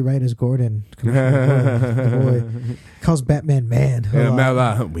about Jeffrey Wright as Gordon. The boy calls Batman man.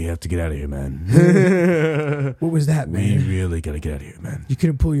 We have to get out of here, man. What was that, man? We really got to get out of here, man. You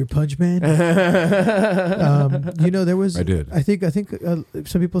couldn't pull your punch, man. There was. I did. I think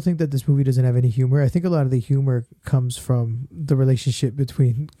some people think that this movie doesn't have any humor. I think a lot of the humor comes from the relationship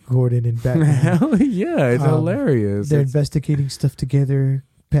between Gordon and Batman. Hell yeah, it's hilarious. They're investigating stuff together.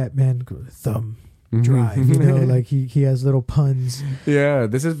 Batman thumb. Drive, like he has little puns. Yeah,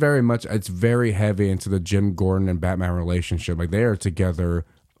 this is it's very heavy into the Jim Gordon and Batman relationship. Like, they are together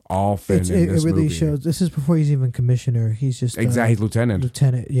often in this movie. It really shows. This is before he's even commissioner. He's just he's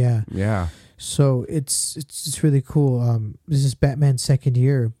lieutenant. Yeah. So it's really cool. This is Batman's second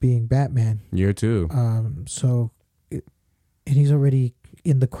year being Batman. Year 2. And he's already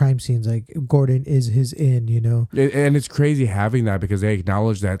in the crime scenes. Like, Gordon is his in, And it's crazy having that, because they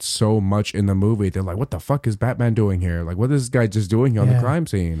acknowledge that so much in the movie. They're like, what the fuck is Batman doing here? Like, what is this guy just doing on the crime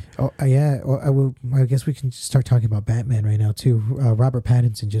scene? Oh, yeah. I guess we can start talking about Batman right now too. Robert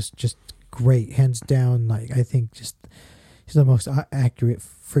Pattinson just great, hands down. Like, I think he's the most accurate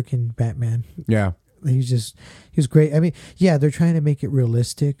freaking Batman. Yeah. He was great. They're trying to make it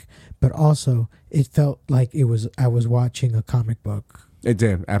realistic, but also it felt like I was watching a comic book. It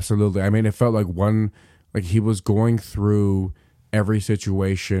did, absolutely. It felt like he was going through every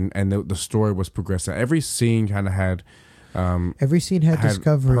situation, and the story was progressing. Every scene kind of had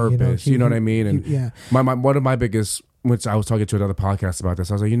discovery, purpose. You know what I mean? Yeah. One of my biggest, which I was talking to another podcast about this,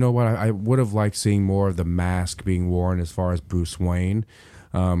 I was like, you know what? I would have liked seeing more of the mask being worn as far as Bruce Wayne,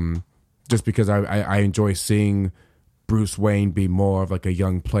 just because I enjoy seeing Bruce Wayne be more of like a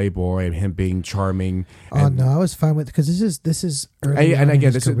young playboy and him being charming. I was fine with it, because this is early on in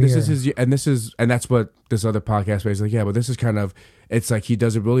his career. And that's what this other podcast was like. Yeah, but this is kind of, it's like he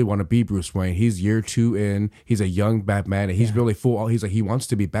doesn't really want to be Bruce Wayne. He's year 2 in. He's a young Batman, and he's really full. He's like, he wants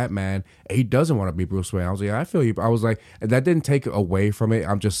to be Batman, and he doesn't want to be Bruce Wayne. I was like, I feel you. I was like, that didn't take away from it.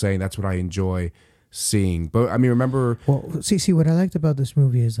 I'm just saying that's what I enjoy seeing. But remember. Well, see what I liked about this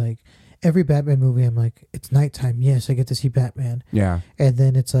movie is, like, every Batman movie, I'm like, it's nighttime. Yes, I get to see Batman. Yeah. And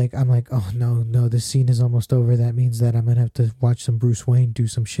then it's like, I'm like, oh, no, this scene is almost over. That means that I'm going to have to watch some Bruce Wayne do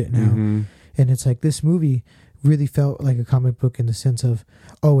some shit now. Mm-hmm. And it's like, this movie really felt like a comic book in the sense of,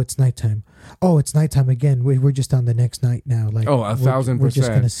 oh, it's nighttime. Oh, it's nighttime again. We're just on the next night now. Like, 1,000%. We're just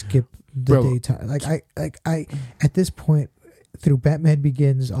going to skip the daytime. Like, I, at this point, through Batman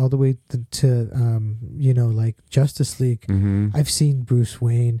Begins all the way to like Justice League, I've seen Bruce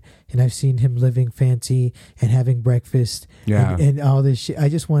Wayne, and I've seen him living fancy and having breakfast, and all this shit. I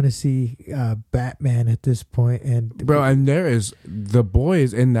just want to see Batman at this point. And there is the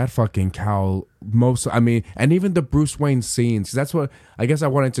boys in that fucking cowl and even the Bruce Wayne scenes. That's what I guess I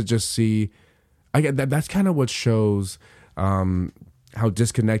wanted to just see. That's kind of what shows how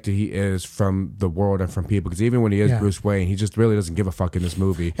disconnected he is from the world and from people, because even when he is Bruce Wayne, he just really doesn't give a fuck in this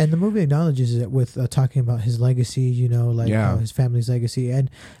movie. And the movie acknowledges it with talking about his legacy, his family's legacy. And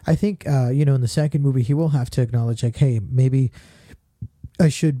I think in the second movie he will have to acknowledge, like, hey, maybe I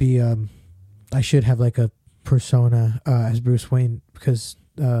should be I should have like a persona as Bruce Wayne, because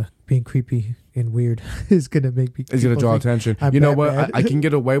being creepy and weird is gonna make me. It's gonna draw attention. You know what? I can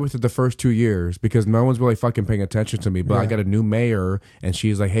get away with it the first 2 years because no one's really fucking paying attention to me. But I got a new mayor, and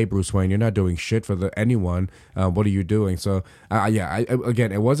she's like, "Hey, Bruce Wayne, you're not doing shit for anyone. What are you doing?" So,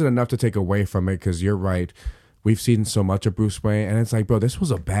 again, it wasn't enough to take away from it, because you're right. We've seen so much of Bruce Wayne, and it's like, bro, this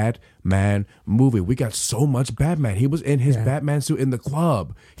was a Batman movie. We got so much Batman. He was in his Batman suit in the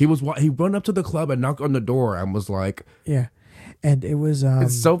club. He run up to the club and knock on the door and was like, yeah. And it was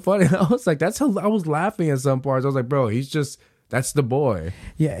it's so funny. I was like, I was laughing at some parts. I was like, bro, he's just That's the boy.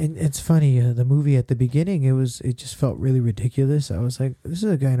 Yeah, and it's funny. The movie at the beginning, it just felt really ridiculous. I was like, this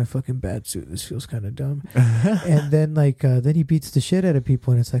is a guy in a fucking bad suit. This feels kind of dumb. And then then he beats the shit out of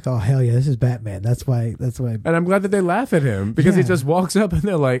people, and it's like, oh hell yeah, this is Batman. That's why. And I'm glad that they laugh at him because he just walks up and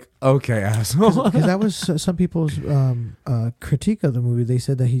they're like, okay, asshole. Because that was some people's critique of the movie. They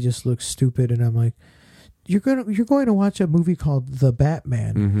said that he just looks stupid, and I'm like, you're going to watch a movie called The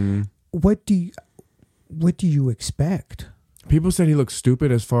Batman. Mm-hmm. What do you expect? People said he looks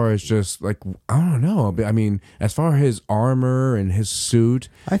stupid as far as just like, I don't know. I mean, as far as his armor and his suit,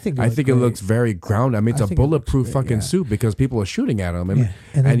 I think it looks very grounded. I mean, it's a bulletproof fucking suit because people are shooting at him.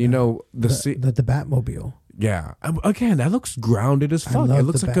 And you know, the Batmobile. Yeah. Again, that looks grounded as fuck. It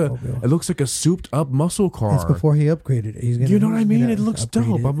looks like a souped up muscle car. It's before he upgraded it. You know what I mean? It looks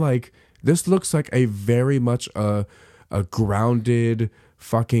dope. I'm like, this looks like a very much a grounded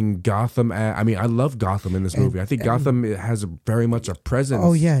fucking Gotham. I mean, I love Gotham in this movie. I think Gotham has very much a presence.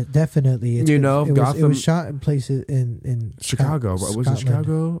 Oh yeah, definitely. Gotham. It was shot in places in Chicago. Was it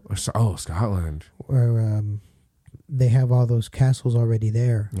Chicago? Oh, Scotland. Where they have all those castles already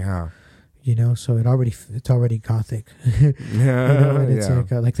there. Yeah. You know, so it's already gothic. Yeah. You know, and it's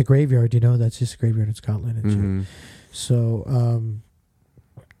like the graveyard. You know, that's just a graveyard in Scotland and shit. So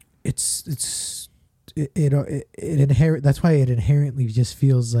that's why it inherently just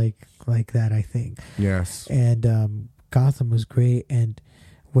feels like that, I think. Yes. And Gotham was great, and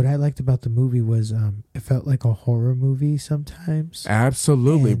what I liked about the movie was it felt like a horror movie sometimes.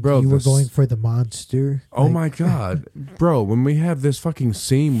 Absolutely, and bro. You were going for the monster. Oh my god. Bro, when we have this fucking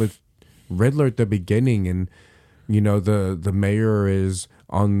scene with Riddler at the beginning, and you know the mayor is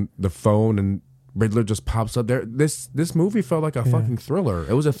on the phone and Riddler just pops up there. This movie felt like a fucking thriller.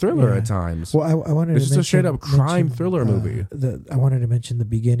 It was a thriller at times. Well, I wanted this to is a straight up crime thriller movie. I wanted to mention the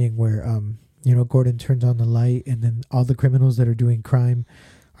beginning where you know, Gordon turns on the light, and then all the criminals that are doing crime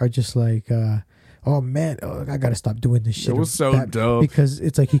are just like, oh man, I gotta stop doing this shit. It was so dope because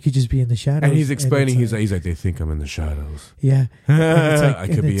it's like he could just be in the shadows. And he's explaining, he's like, they think I'm in the shadows. Yeah, I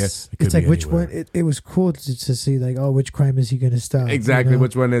could be. It's like which one? It was cool to see like, oh, which crime is he gonna stop? Exactly, you know?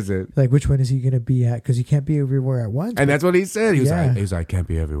 which one is it? Like, which one is he gonna be at? Because he can't be everywhere at once. And that's what he said. He was like, I can't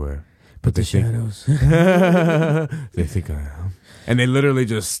be everywhere, but the shadows. They think I am. And they literally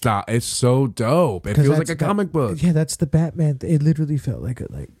just stop. It's so dope. It feels like a comic book. Yeah, that's the Batman. It literally felt like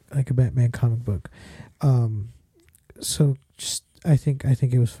a Batman comic book. So just I think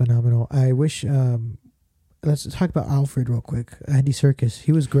it was phenomenal. I wish let's talk about Alfred real quick. Andy Serkis,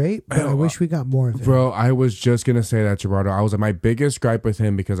 he was great, but I wish we got more of him. Bro, I was just gonna say that, Gerardo. I was my biggest gripe with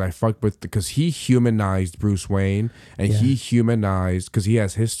him because because he humanized Bruce Wayne, and he humanized because he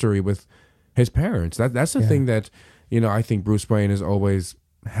has history with his parents. That's the thing that, you know, I think Bruce Wayne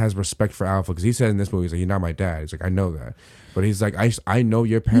has respect for Alfred, because he said in this movie, he's like, you're not my dad. He's like, I know that. But he's like, I know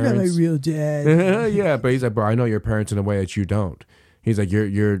your parents. You're not my real dad. Yeah, but he's like, bro, I know your parents in a way that you don't. He's like,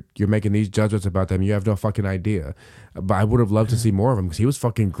 you're making these judgments about them. You have no fucking idea. But I would have loved to see more of him because he was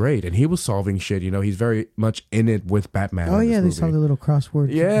fucking great and he was solving shit. You know, he's very much in it with Batman. Oh yeah, they saw the little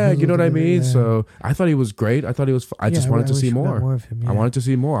crossword. Yeah, you know what I mean. Yeah. So I thought he was great. I thought he was. I just wanted to see more of him. Yeah. I wanted to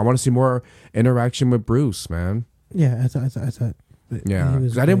see more. I want to see more interaction with Bruce, man. Yeah, I thought. Yeah,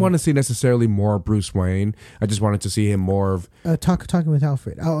 because I didn't want to see necessarily more Bruce Wayne. I just wanted to see him more of talking with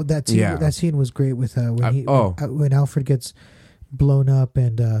Alfred. Oh, that scene was great with when Alfred gets blown up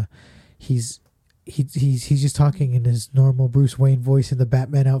and he's just talking in his normal Bruce Wayne voice in the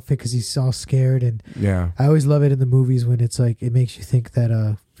Batman outfit because he's all scared. And I always love it in the movies when it's like it makes you think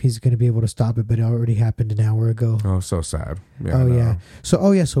that he's going to be able to stop it, but it already happened an hour ago. Oh, so sad. Yeah,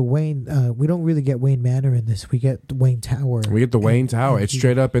 So Wayne, we don't really get Wayne Manor in this. We get Wayne Tower. We get the Wayne Tower. It's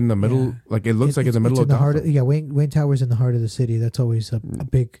straight up in the middle. Like it looks like in the middle of the heart. Wayne Tower's in the heart of the city. That's always a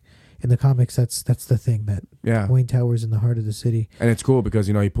big. In the comics, that's the thing that Wayne Tower's in the heart of the city, and it's cool because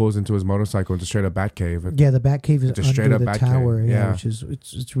he pulls into his motorcycle into straight up Batcave. Yeah, the Batcave is under the tower. Yeah, which is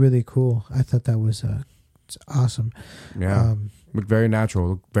it's really cool. I thought that was it's awesome. Yeah, looked very natural,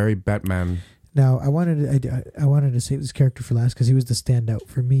 looked very Batman. Now I wanted to save this character for last because he was the standout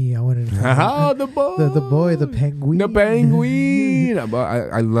for me. I wanted to the boy, the penguin, I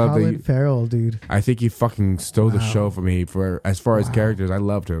love Colin Farrell, dude. I think he fucking stole the show for me for as far as characters. I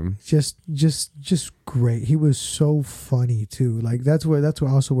loved him. Just great. He was so funny too. Like that's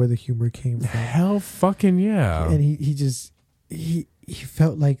also where the humor came from. Hell, fucking yeah. And he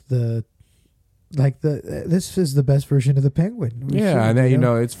felt like this is the best version of the Penguin. And then, you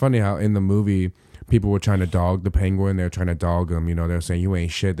know, it's funny how in the movie people were trying to dog the Penguin. They're trying to dog him. You know, they're saying you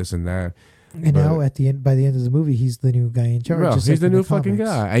ain't shit, this and that. And now at the end, by the end of the movie, he's the new guy in charge. Bro, just he's like the in new fucking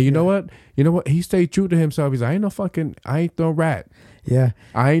comics. guy. And you know what? You know what? He stayed true to himself. He's like, I ain't no rat. Yeah.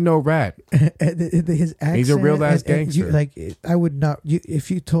 I ain't no rat. His accent. He's a real ass gangster. I would not.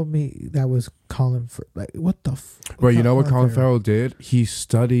 If you told me that was Colin, what the? Bro, you know what Colin Farrell did? He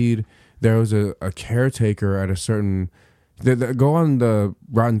studied. There was a caretaker at a certain. Go on the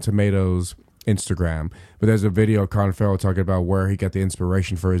Rotten Tomatoes Instagram, but there's a video of Colin Farrell talking about where he got the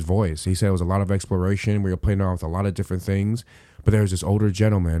inspiration for his voice. He said it was a lot of exploration. We were playing around with a lot of different things, but there was this older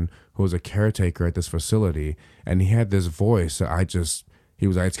gentleman who was a caretaker at this facility, and he had this voice. He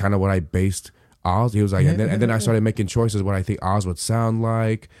was like, it's kind of what I based Oz. He was like, and then I started making choices what I think Oz would sound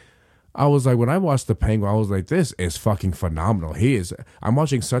like. I was like, when I watched The Penguin, I was like, this is fucking phenomenal. I'm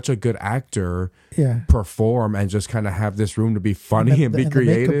watching such a good actor perform and just kind of have this room to be funny and be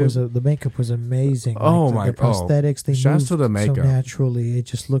creative. The makeup was amazing. Oh the prosthetics, they shouts moved to the makeup. so naturally. It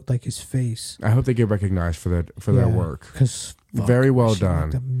just looked like his face. I hope they get recognized for their work. Because very well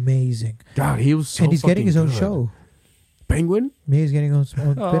done. Amazing. God, he was so and he's getting his own good. show. Penguin? Yeah, he's getting his own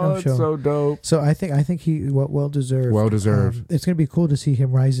spin-off show. So dope. So I think he well deserved. Well deserved. It's gonna be cool to see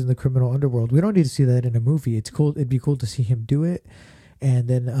him rise in the criminal underworld. We don't need to see that in a movie. It's cool. It'd be cool to see him do it. And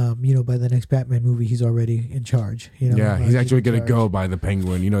then, by the next Batman movie, he's already in charge. Yeah, he's actually going to go by the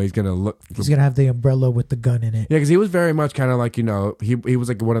Penguin. He's going to look. He's going to have the umbrella with the gun in it. Yeah, because he was very much kind of like, he was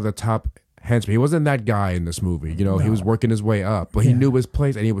like one of the top henchmen. He wasn't that guy in this movie. He was working his way up, but he knew his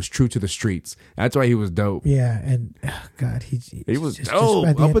place and he was true to the streets. That's why he was dope. Yeah, and God, he was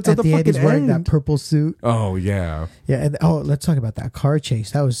dope up until the fucking end. He's wearing that purple suit. Oh yeah, yeah, and let's talk about that car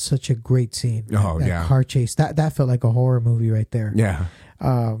chase. That was such a great scene. That car chase. That felt like a horror movie right there. Yeah.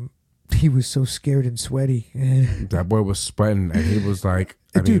 He was so scared and sweaty. That boy was sweating, and he was like,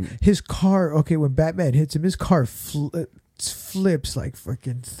 his car. Okay, when Batman hits him, his car flips like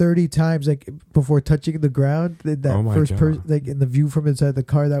freaking 30 times, like before touching the ground. That first person, like in the view from inside the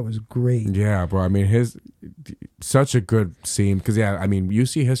car, that was great. Yeah, bro. I mean, such a good scene because you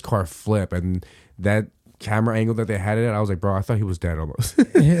see his car flip, and that camera angle that they had it at, I was like, bro, I thought he was dead almost.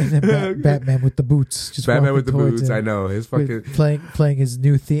 And then Batman with the boots. Just Batman with the boots. I know his fucking playing his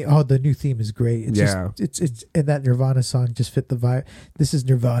new theme. Oh, the new theme is great. It's it's and that Nirvana song just fit the vibe. This is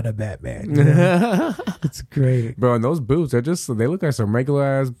Nirvana Batman. It's great, bro. And those boots, they look like some regular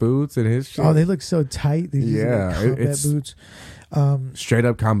ass boots, and his shit. Oh, they look so tight. It's boots. Straight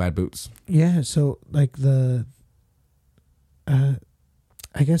up combat boots. Yeah. So like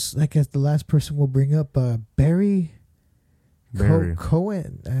I guess the last person we'll bring up, Barry.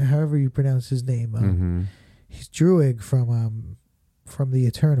 Cohen, however you pronounce his name. He's Druig from the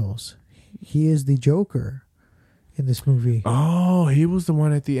Eternals. He is the Joker in this movie. Oh, he was the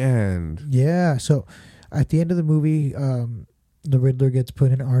one at the end. Yeah. So at the end of the movie, the Riddler gets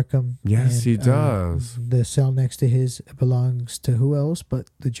put in Arkham. Yes, he does. The cell next to his belongs to who else but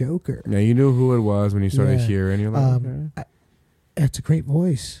the Joker. Yeah, you knew who it was when you started hearing. You're like, okay. It's a great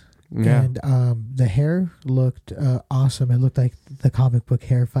voice. Yeah. And the hair looked awesome. It looked like the comic book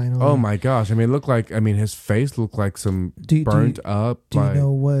hair finally. Oh my gosh. I mean, it looked like, his face looked like some burnt up. Do you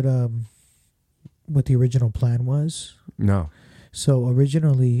know what the original plan was? No. So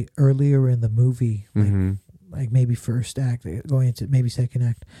originally, earlier in the movie, like maybe first act, going into maybe second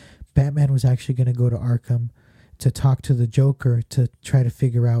act, Batman was actually going to go to Arkham to talk to the Joker to try to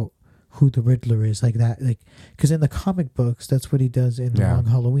figure out who the Riddler is, like that, because in the comic books, that's what he does in Long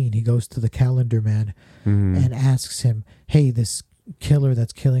Halloween. He goes to the Calendar Man and asks him, "Hey, this killer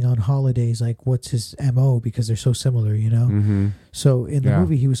that's killing on holidays, like, what's his MO?" Because they're so similar, So in the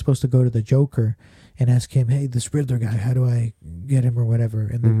movie, he was supposed to go to the Joker and ask him, "Hey, this Riddler guy, how do I get him or whatever?"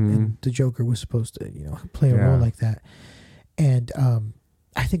 And the Joker was supposed to, play a role like that, and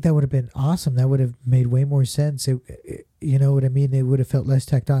I think that would have been awesome. That would have made way more sense. You know what I mean? It would have felt less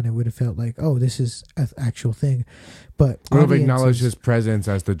tacked on. It would have felt like, oh, this is an actual thing. But would have acknowledged his presence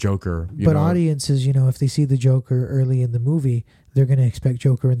as the Joker. Audiences, if they see the Joker early in the movie, they're going to expect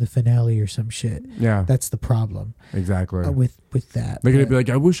Joker in the finale or some shit. Yeah. That's the problem. Exactly. With that. They're going to be like,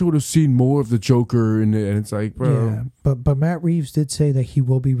 I wish I would have seen more of the Joker. And it's like, bro. Yeah. But Matt Reeves did say that he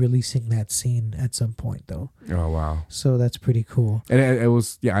will be releasing that scene at some point, though. Oh, wow. So that's pretty cool. And it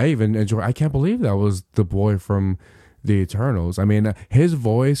was, I even enjoyed, I can't believe that was the boy from the Eternals. I mean, his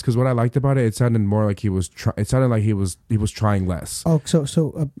voice, because what I liked about it, it sounded more like he was trying less. Oh,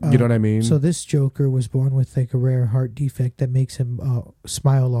 so you know what I mean? So this Joker was born with like a rare heart defect that makes him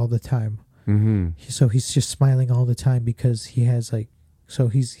smile all the time. So he's just smiling all the time because he has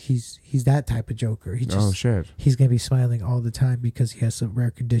he's that type of Joker. He's gonna be smiling all the time because he has some rare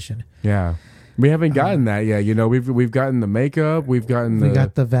condition. Yeah. We haven't gotten that yet. You know, we've gotten the makeup. We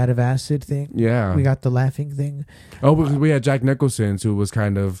got the vat of acid thing. Yeah. We got the laughing thing. Oh, because we had Jack Nicholson's, who was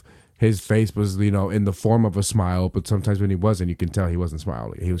kind of, his face was, you know, in the form of a smile, but sometimes when he wasn't, you can tell he wasn't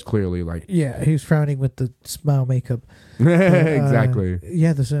smiling. He was clearly like... Yeah, he was frowning with the smile makeup. Exactly.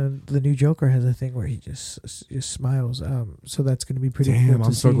 Yeah, the new Joker has a thing where he just smiles. So that's going to be pretty cool. Damn,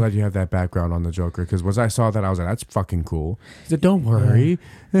 I'm so glad you have that background on the Joker, because once I saw that, I was like, that's fucking cool. He said, don't worry.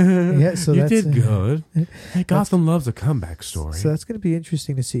 Yeah, so you did good. Hey, Gotham loves a comeback story. So that's going to be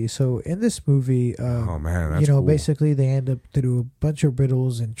interesting to see. So in this movie, oh man, that's you know, cool. basically they end up through a bunch of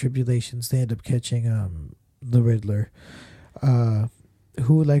riddles and tribulations. They end up catching the Riddler,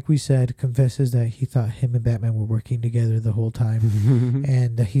 who, like we said, confesses that he thought him and Batman were working together the whole time.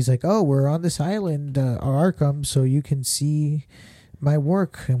 And he's like, oh, we're on this island, Arkham, so you can see my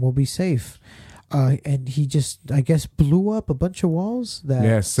work and we'll be safe. And he just, I guess, blew up a bunch of walls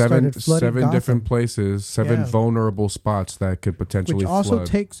that seven Gotham. different places, seven vulnerable spots that could potentially which also flood.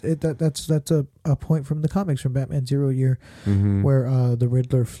 takes it. That's a point from the comics, from Batman Zero Year, where the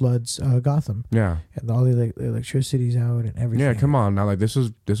Riddler floods Gotham. Yeah, and all the electricity's out and everything. Yeah, come on now, like this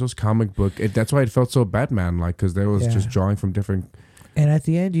was comic book. That's why it felt so Batman like, because there was just drawing from different. And at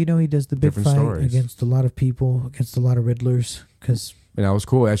the end, you know, he does the big fight against a lot of people, against a lot of Riddlers, because. And that was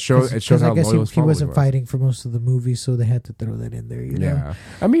cool. It shows how loyal he wasn't fighting for most of the movie, so they had to throw that in there. You know? Yeah,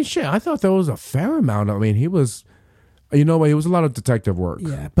 I mean, shit. I thought there was a fair amount. I mean, he was, you know, he was a lot of detective work.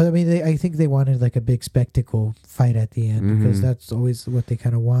 Yeah, but I mean, I think they wanted like a big spectacle fight at the end, because that's always what they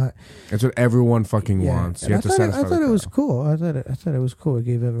kind of want. That's what everyone fucking wants. You have to satisfy. I thought it was cool. I thought it was cool. It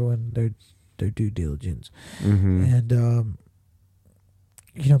gave everyone their due diligence, and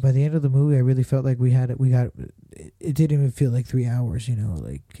you know, by the end of the movie, I really felt like it didn't even feel like 3 hours, you know,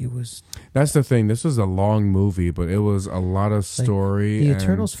 like it was. That's the thing. This was a long movie, but it was a lot of story. The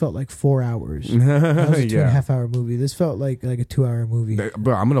Eternals felt like 4 hours. That was a 2.5 hour movie. This felt like a 2 hour movie.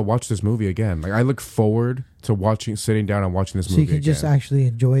 But I'm gonna watch this movie again. Like, I look forward to sitting down and watching this movie. So you can just actually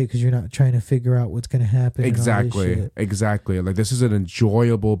enjoy it, because you're not trying to figure out what's gonna happen. Exactly. Like, this is an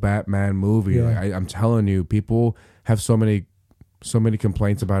enjoyable Batman movie. Yeah. Like, I'm telling you, people have so many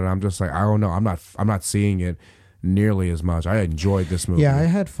complaints about it. I'm just like, I don't know. I'm not seeing it nearly as much. I enjoyed this movie. Yeah, I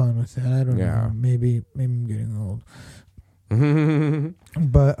had fun with it. I don't know. Maybe I'm getting old.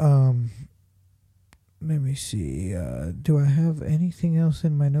 But let me see. Do I have anything else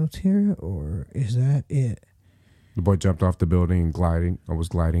in my notes here, or is that it? The boy jumped off the building and gliding. I was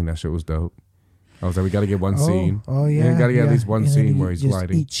gliding. That shit was dope. I was like, we got to get one scene. Oh yeah, we got to get at least one scene where he's just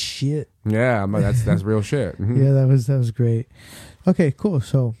gliding. Eat shit. Yeah, I'm like, that's real shit. Yeah, that was great. Okay, cool.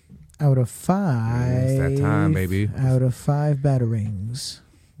 So, out of 5, it's that time, baby. Out of 5 batarangs,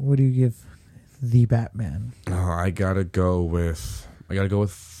 what do you give the Batman? Oh, I gotta go with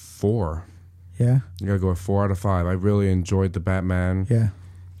 4. Yeah, I gotta go with 4 out of 5. I really enjoyed the Batman. Yeah.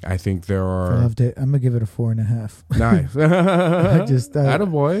 I think there are. I loved it. I'm gonna give it a 4.5. Nice. I just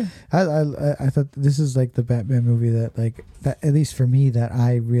attaboy. I thought this is like the Batman movie that, like, that, at least for me, that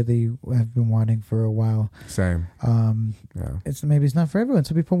I really have been wanting for a while. Same. Yeah. It's not for everyone.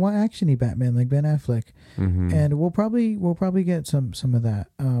 Some people want actiony Batman like Ben Affleck, and we'll probably get some of that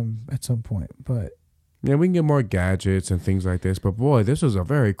at some point, but. Yeah, we can get more gadgets and things like this, but boy, this was a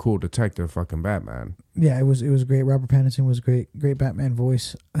very cool detective fucking Batman. Yeah, it was great. Robert Pattinson was great Batman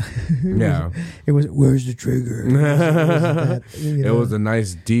voice. It was where's the trigger? It was a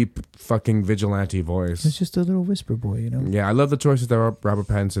nice deep fucking vigilante voice. It's just a little whisper boy, you know. Yeah, I love the choices that Robert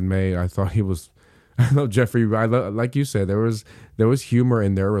Pattinson made. I thought he was. I love Jeffrey. Like you said, there was humor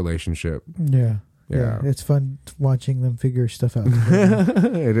in their relationship. Yeah, it's fun watching them figure stuff out.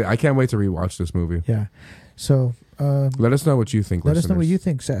 I can't wait to rewatch this movie. Yeah, so let us know what you think. Let us know what you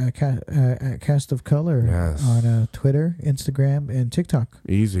think. At Cast of Color on Twitter, Instagram, and TikTok.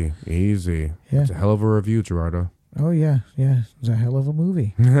 Easy. Yeah, it's a hell of a review, Gerardo. Oh yeah, it's a hell of a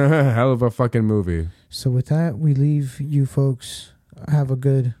movie. Hell of a fucking movie. So with that, we leave you folks. Have a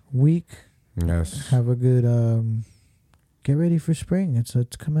good week. Yes. Have a good. Get ready for spring. It's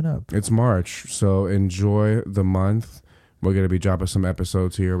coming up. It's March, so enjoy the month. We're gonna be dropping some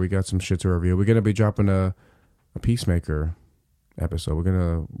episodes here. We got some shit to review. We're gonna be dropping a Peacemaker episode. We're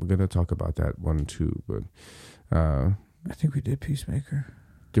gonna talk about that one too. But I think we did Peacemaker.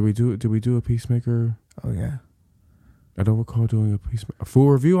 Did we do a Peacemaker? Oh yeah. I don't recall doing a full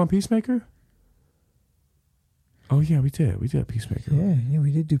review on Peacemaker. Oh yeah, we did. We did Peacemaker. Yeah,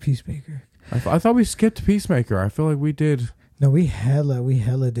 we did do Peacemaker. I thought we skipped Peacemaker. I feel like we did. No, we hella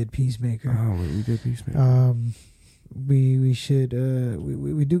did Peacemaker. Oh, we did Peacemaker. We should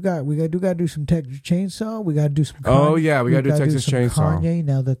we do got to do some Texas Chainsaw. We got to do some. We got to do Texas Chainsaw. Kanye,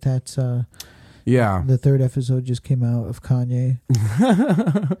 now that's Yeah. The 3rd episode just came out of Kanye.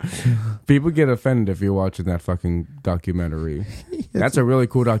 People get offended if you're watching that fucking documentary. That's a really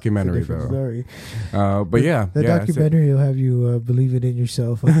cool documentary, though. Story. But yeah. The documentary will have you believe it in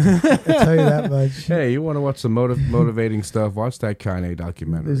yourself. I'll tell you that much. Hey, you want to watch some motivating stuff? Watch that Kanye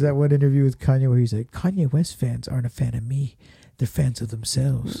documentary. There's that one interview with Kanye where he's like, Kanye West fans aren't a fan of me. They're fans of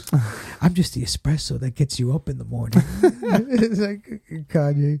themselves. I'm just the espresso that gets you up in the morning. It's like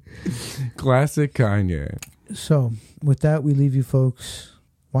Kanye. Classic Kanye. So, with that, we leave you folks.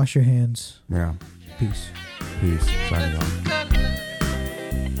 Wash your hands. Yeah. Peace. Peace. Signing off.